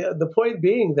 The point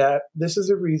being that this is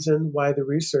a reason why the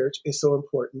research is so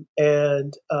important,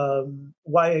 and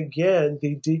why, again,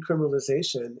 the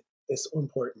decriminalization is so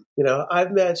important.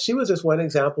 She was just one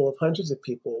example of hundreds of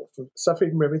people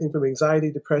suffering from everything from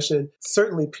anxiety, depression,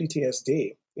 certainly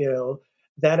PTSD,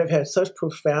 that have had such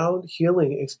profound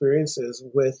healing experiences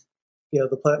with,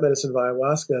 the plant medicine of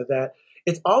ayahuasca that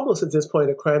it's almost at this point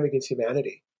a crime against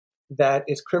humanity that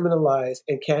is criminalized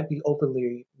and can't be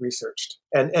openly researched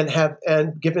and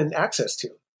given access to,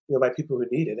 by people who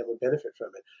need it and would benefit from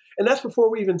it. And that's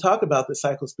before we even talk about the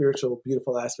psychospiritual,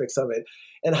 beautiful aspects of it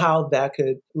and how that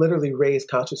could literally raise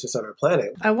consciousness on our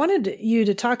planet. I wanted you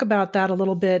to talk about that a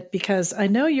little bit because I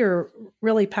know you're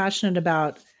really passionate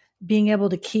about being able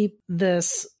to keep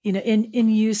this, in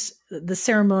use, the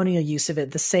ceremonial use of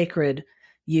it, the sacred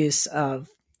use of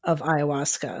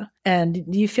ayahuasca.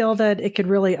 And do you feel that it could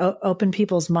really open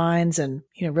people's minds and,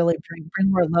 really bring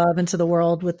more love into the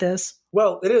world with this?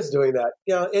 Well, it is doing that.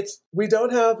 We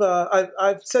don't have,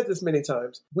 I've said this many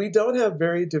times, we don't have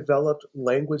very developed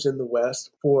language in the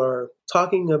West for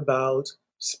talking about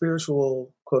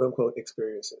spiritual, quote unquote,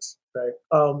 experiences, right?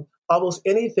 Almost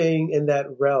anything in that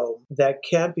realm that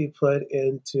can't be put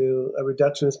into a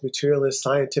reductionist, materialist,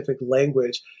 scientific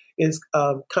language is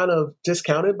kind of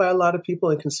discounted by a lot of people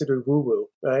and considered woo-woo,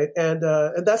 right? And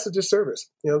that's a disservice,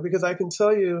 because I can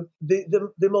tell you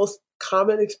the most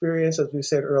common experience, as we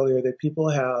said earlier, that people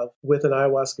have with an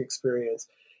ayahuasca experience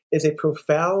is a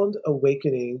profound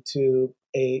awakening to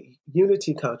a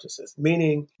unity consciousness,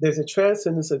 meaning there's a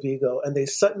transcendence of ego, and they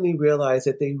suddenly realize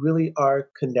that they really are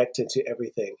connected to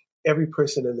everything, every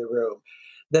person in the room,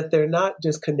 that they're not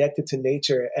just connected to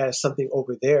nature as something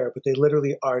over there, but they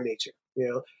literally are nature,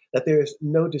 that there is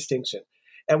no distinction.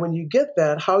 And when you get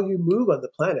that, how you move on the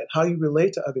planet, how you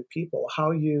relate to other people,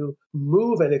 how you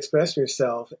move and express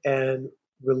yourself and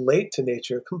relate to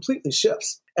nature completely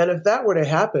shifts. And if that were to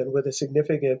happen with a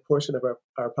significant portion of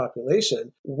our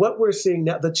population, what we're seeing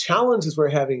now, the challenges we're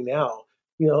having now,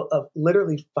 of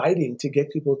literally fighting to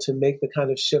get people to make the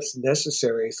kind of shifts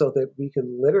necessary so that we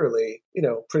can literally,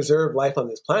 preserve life on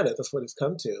this planet, that's what it's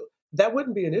come to, that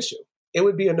wouldn't be an issue. It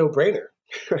would be a no-brainer,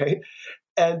 right?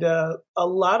 And a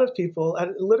lot of people,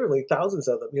 and literally thousands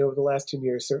of them, over the last 10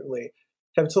 years certainly,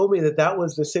 have told me that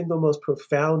was the single most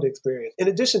profound experience. In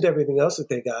addition to everything else that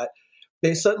they got,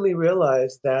 they suddenly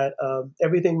realized that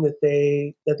everything that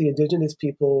the indigenous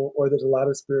people or that a lot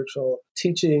of spiritual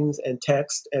teachings and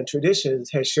texts and traditions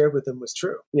had shared with them was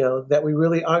true. That we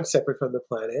really aren't separate from the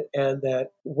planet, and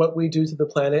that what we do to the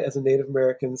planet, as the Native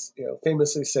Americans,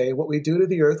 famously say, what we do to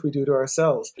the earth, we do to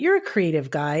ourselves. You're a creative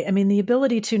guy. I mean, the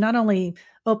ability to not only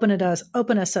open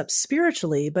us up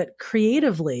spiritually, but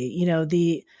creatively,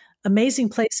 the amazing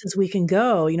places we can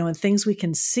go, and things we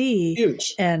can see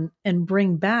Huge. and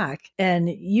bring back. And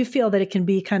you feel that it can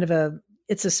be kind of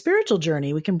it's a spiritual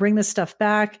journey. We can bring this stuff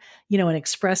back, and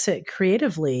express it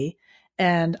creatively.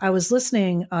 And I was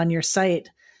listening on your site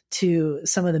to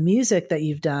some of the music that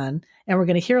you've done, and we're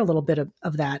going to hear a little bit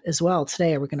of that as well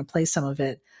today. We're going to play some of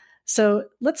it. So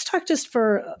let's talk just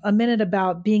for a minute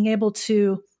about being able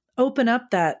to open up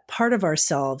that part of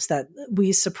ourselves that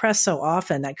we suppress so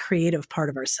often, that creative part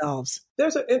of ourselves.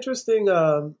 There's an interesting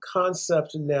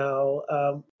concept now.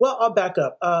 Well, I'll back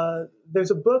up. There's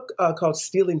a book called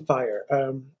Stealing Fire.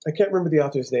 I can't remember the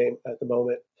author's name at the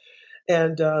moment.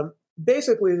 And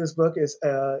basically, this book is,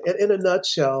 in a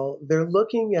nutshell, they're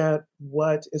looking at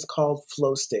what is called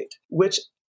flow state, which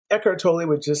Eckhart Tolle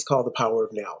would just call the power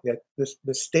of now.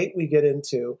 The state we get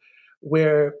into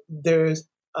where there's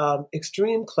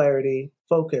extreme clarity,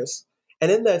 focus,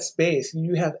 and in that space,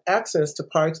 you have access to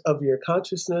parts of your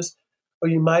consciousness, or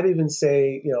you might even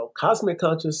say, cosmic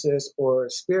consciousness or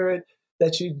spirit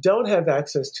that you don't have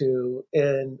access to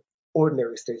in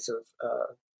ordinary states of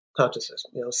consciousness.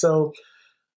 So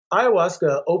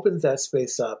ayahuasca opens that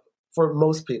space up for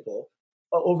most people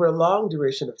over a long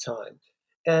duration of time.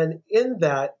 And in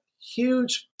that,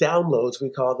 huge downloads, we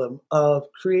call them, of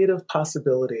creative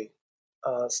possibility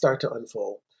start to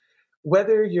unfold.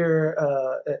 Whether you're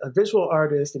a visual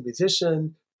artist, a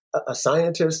musician, a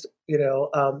scientist,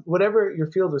 whatever your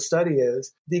field of study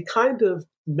is, the kind of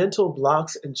mental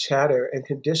blocks and chatter and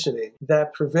conditioning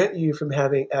that prevent you from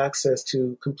having access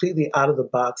to completely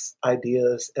out-of-the-box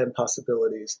ideas and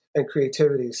possibilities and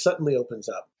creativity suddenly opens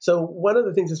up. So one of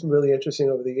the things that's been really interesting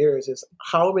over the years is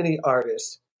how many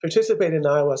artists participate in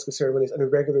ayahuasca ceremonies on a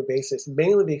regular basis,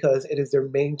 mainly because it is their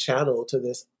main channel to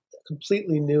this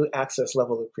completely new access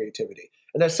level of creativity.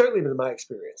 And that's certainly been my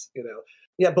experience,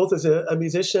 both as a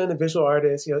musician, a visual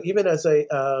artist, even as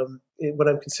what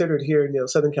I'm considered here in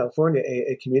Southern California,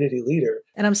 a community leader.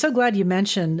 And I'm so glad you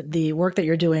mentioned the work that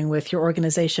you're doing with your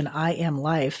organization, I Am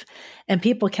Life. And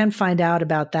people can find out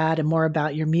about that and more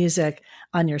about your music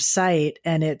on your site.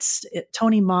 And it's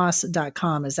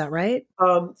TonyMoss.com. Is that right?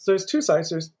 So there's two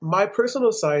sites. My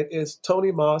personal site is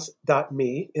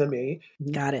TonyMoss.me, M-E.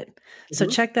 Got it. So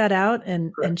check that out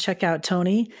and check out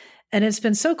Tony. And it's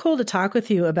been so cool to talk with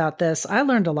you about this. I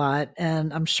learned a lot,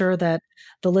 and I'm sure that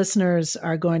the listeners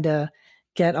are going to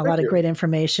get a lot of great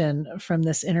information from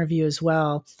this interview as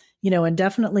well. And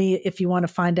definitely if you want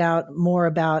to find out more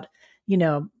about,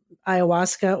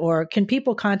 ayahuasca, or can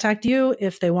people contact you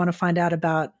if they want to find out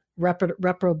about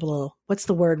reputable, what's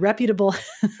the word? Reputable.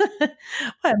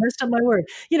 I messed up my word.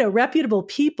 Reputable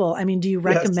people. I mean, do you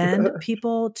recommend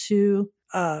people to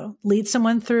lead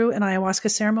someone through an ayahuasca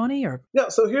ceremony? Or no.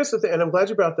 So here's the thing, and I'm glad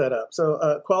you brought that up.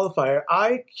 So qualifier,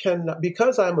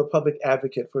 because I'm a public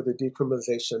advocate for the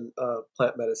decriminalization of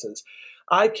plant medicines,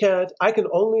 I can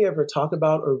only ever talk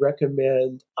about or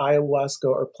recommend ayahuasca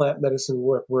or plant medicine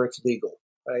work where it's legal,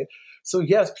 right? So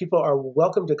yes, people are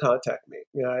welcome to contact me,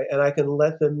 and I can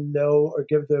let them know or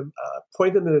give them,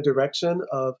 point them in a direction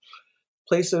of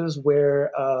places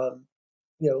where,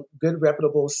 good,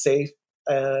 reputable, safe,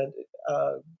 and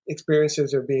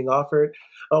experiences are being offered.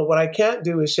 What I can't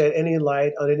do is shed any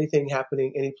light on anything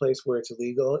happening any place where it's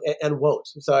illegal, and won't.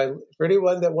 So for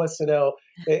anyone that wants to know,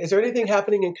 is there anything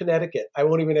happening in Connecticut? I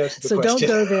won't even answer the question. So don't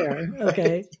go there.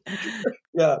 Okay.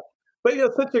 Yeah. But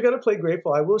since you're going to play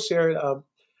Grateful, I will share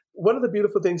one of the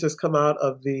beautiful things that's come out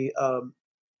of the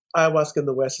ayahuasca in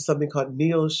the West is something called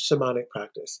neo-shamanic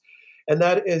practice. And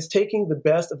that is taking the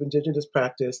best of indigenous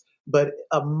practice, but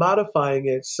modifying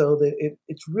it so that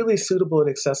it's really suitable and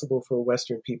accessible for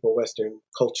Western people, Western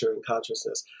culture and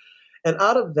consciousness. And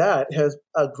out of that has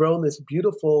grown this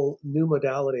beautiful new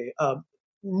modality,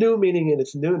 new meaning in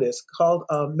its newness, called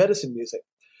medicine music.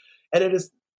 And it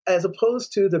is, as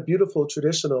opposed to the beautiful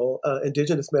traditional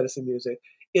indigenous medicine music,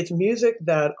 it's music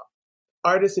that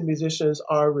artists and musicians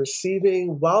are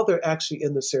receiving while they're actually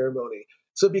in the ceremony.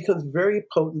 So it becomes very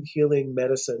potent healing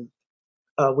medicine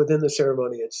within the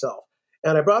ceremony itself.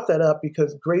 And I brought that up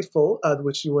because Grateful,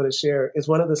 which you want to share, is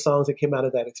one of the songs that came out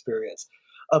of that experience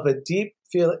of a deep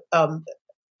feeling.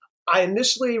 I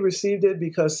initially received it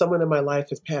because someone in my life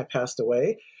had passed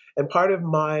away. And part of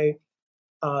my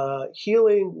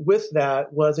healing with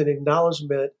that was an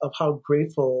acknowledgement of how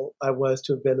grateful I was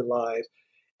to have been alive.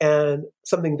 And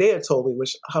something they had told me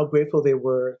was how grateful they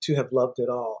were to have loved it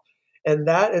all. And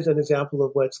that is an example of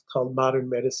what's called modern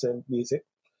medicine music,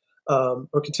 or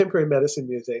contemporary medicine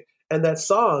music. And that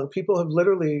song, people have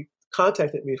literally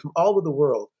contacted me from all over the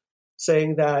world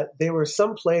saying that they were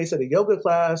someplace at a yoga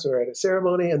class or at a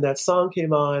ceremony, and that song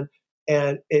came on,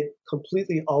 and it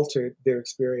completely altered their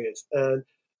experience. And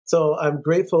so I'm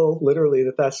grateful, literally,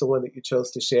 that that's the one that you chose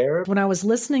to share. When I was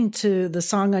listening to the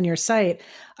song on your site,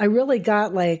 I really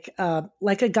got like a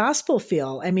gospel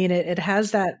feel. I mean, it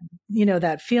has that,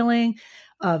 that feeling,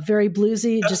 very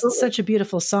bluesy, just such a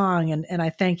beautiful song. And I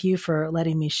thank you for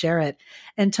letting me share it.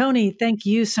 And Tony, thank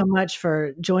you so much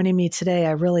for joining me today.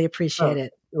 I really appreciate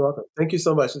it. You're welcome. Thank you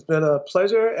so much. It's been a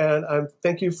pleasure, and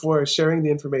thank you for sharing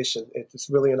the information. It's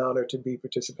really an honor to be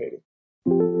participating.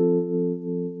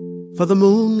 For the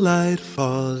moonlight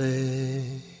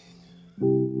falling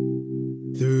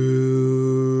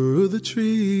through the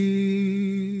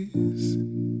trees,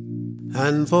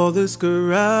 and for this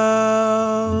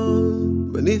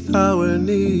ground beneath our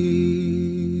knees,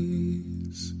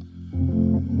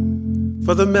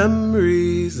 for the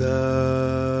memories of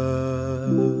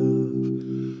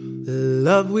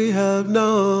love we have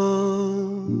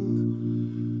known,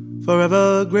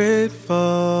 forever grateful.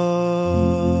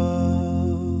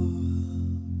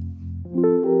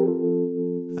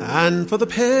 And for the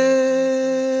pain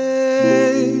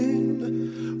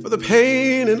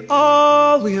in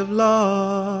all we have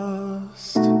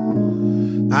lost,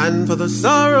 and for the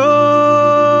sorrows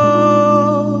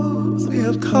we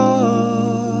have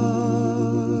caused,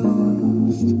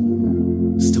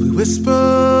 still we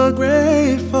whisper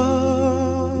grateful,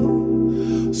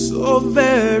 so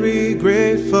very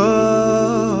grateful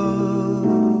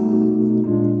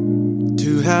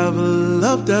to have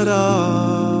loved at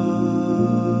all.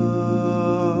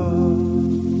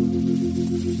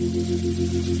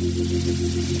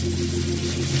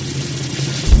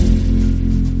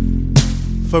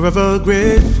 Forever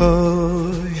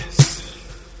grateful, yes.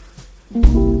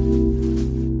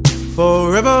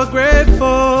 Forever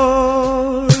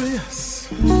grateful, yes.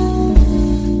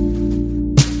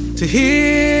 To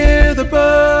hear the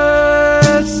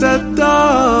birds at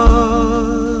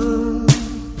dawn,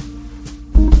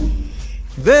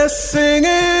 they're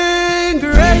singing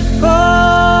grateful,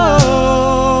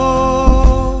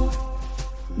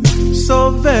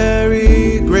 so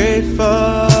very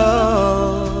grateful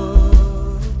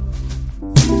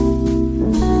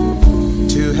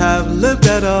have lived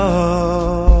at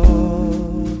all.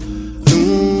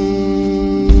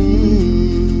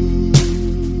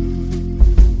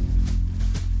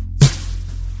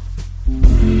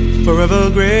 Forever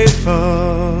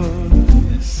grateful,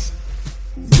 yes.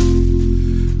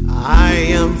 I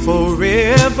am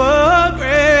forever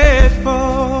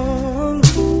grateful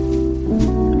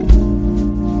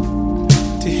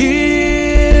to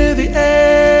hear the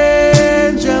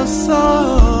angels song.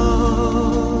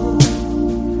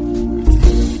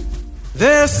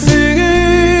 They're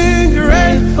singing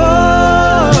grateful,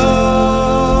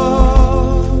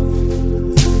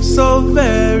 so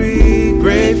very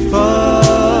grateful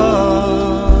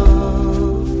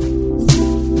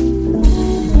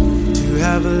to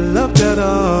have loved at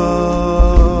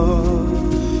all.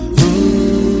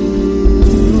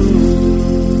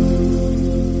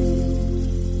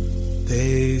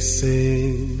 They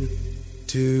sing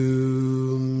to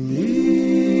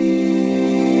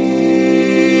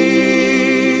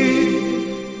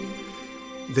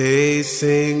they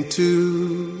sing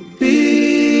to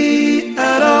be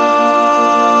at all.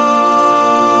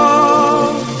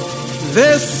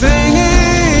 They're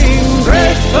singing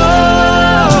grateful,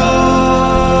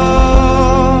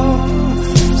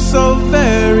 so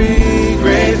very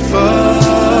grateful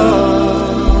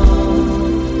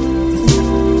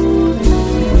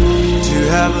to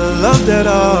have loved at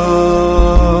all.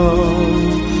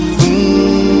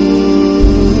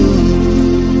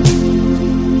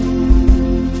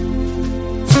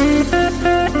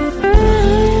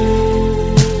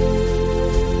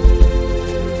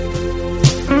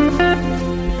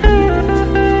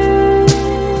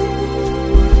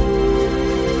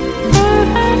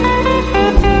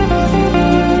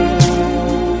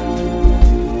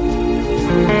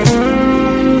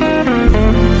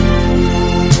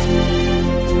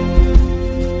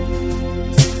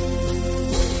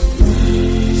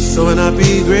 So when I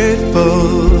be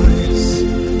grateful, yes,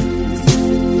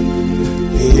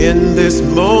 in this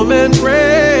moment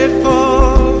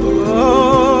grateful,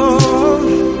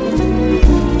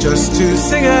 just to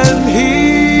sing and hear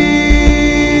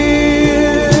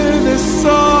this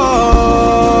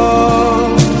song.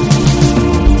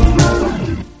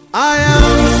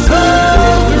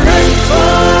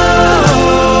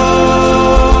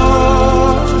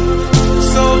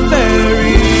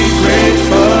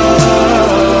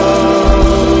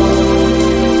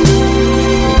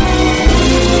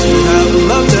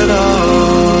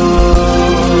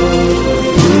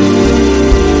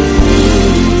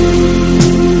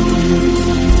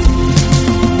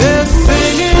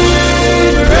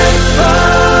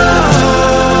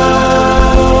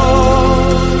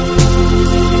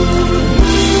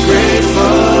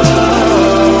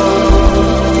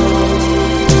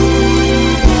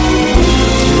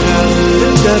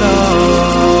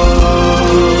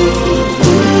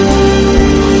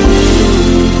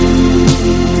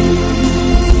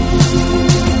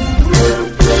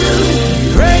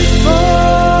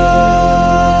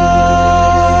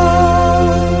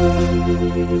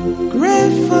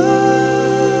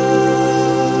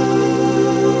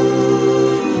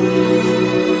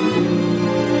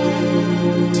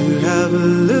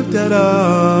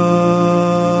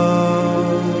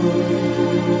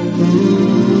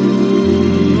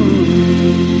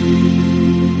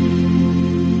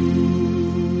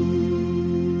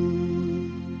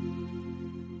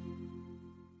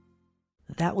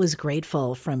 That was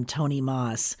Grateful from Tony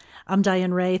Moss. I'm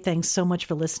Diane Ray. Thanks so much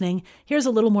for listening. Here's a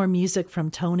little more music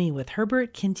from Tony with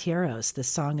Herbert Quintieros. This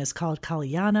song is called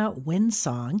Kalyana Wind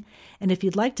Song. And if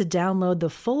you'd like to download the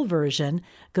full version,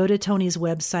 go to Tony's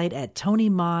website at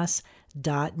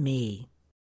tonymoss.me.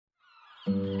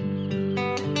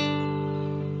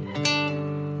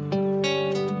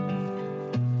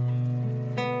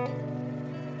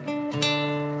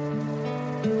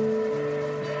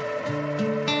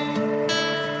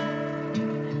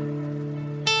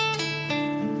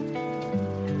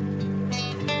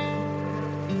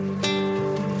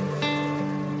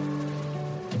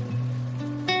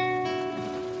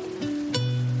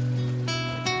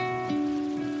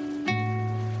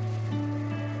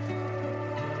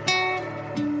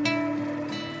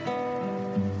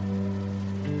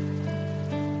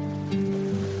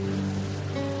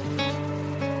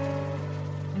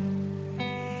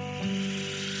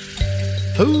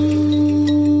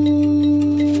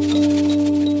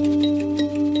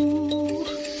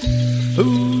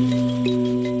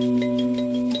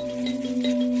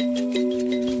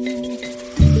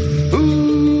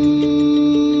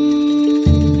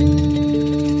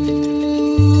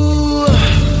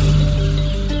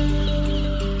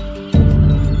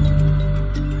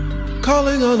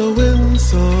 Calling on a wind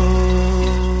song,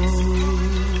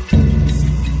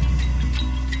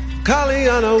 calling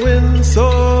on a wind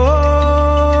song.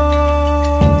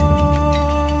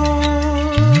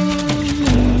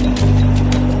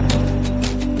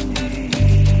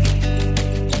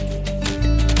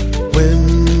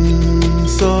 Wind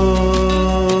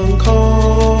song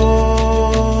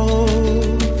calls,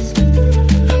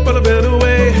 but I've been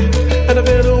away, and I've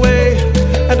been away,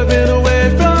 and I've been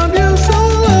away from you so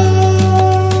long.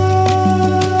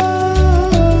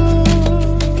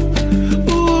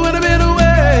 Ooh, and I've been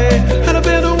away, and I've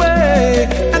been away,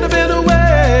 and I've been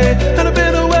away, and I've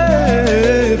been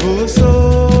away for so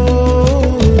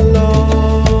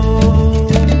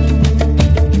long.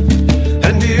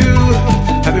 And you,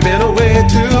 have you been away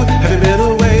too? Have you been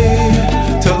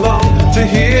away too long to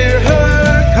hear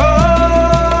her call?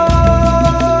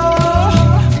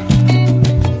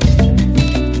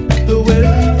 The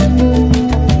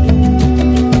wind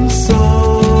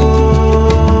song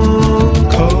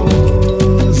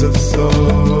calls us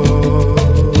all.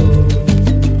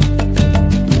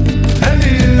 And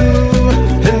you,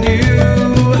 and you,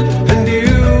 and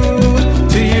you,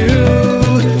 to you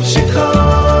she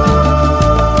calls.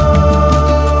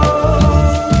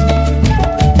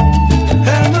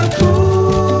 And the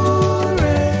cool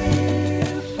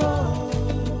rain falls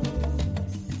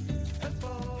and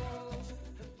falls.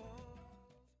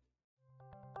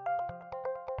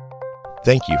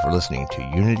 Thank you for listening to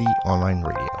Unity Online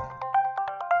Radio,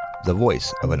 the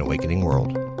voice of an awakening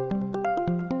world.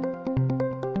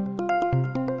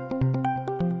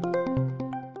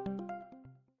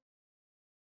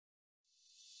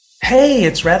 Hey,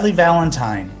 it's Radley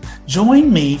Valentine.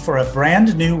 Join me for a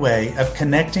brand new way of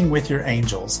connecting with your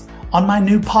angels on my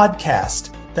new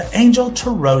podcast, The Angel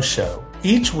Tarot Show.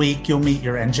 Each week, you'll meet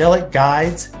your angelic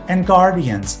guides and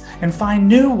guardians and find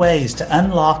new ways to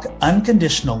unlock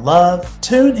unconditional love,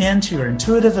 tune into your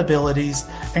intuitive abilities,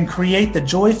 and create the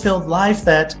joy-filled life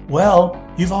that, well,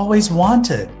 you've always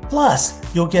wanted. Plus,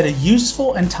 you'll get a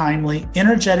useful and timely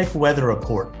energetic weather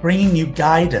report, bringing you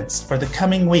guidance for the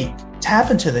coming week. Tap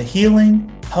into the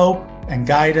healing, hope, and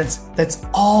guidance that's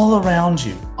all around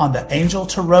you on the Angel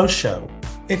Tarot Show,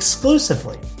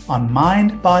 exclusively on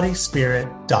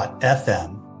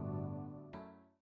mindbodyspirit.fm.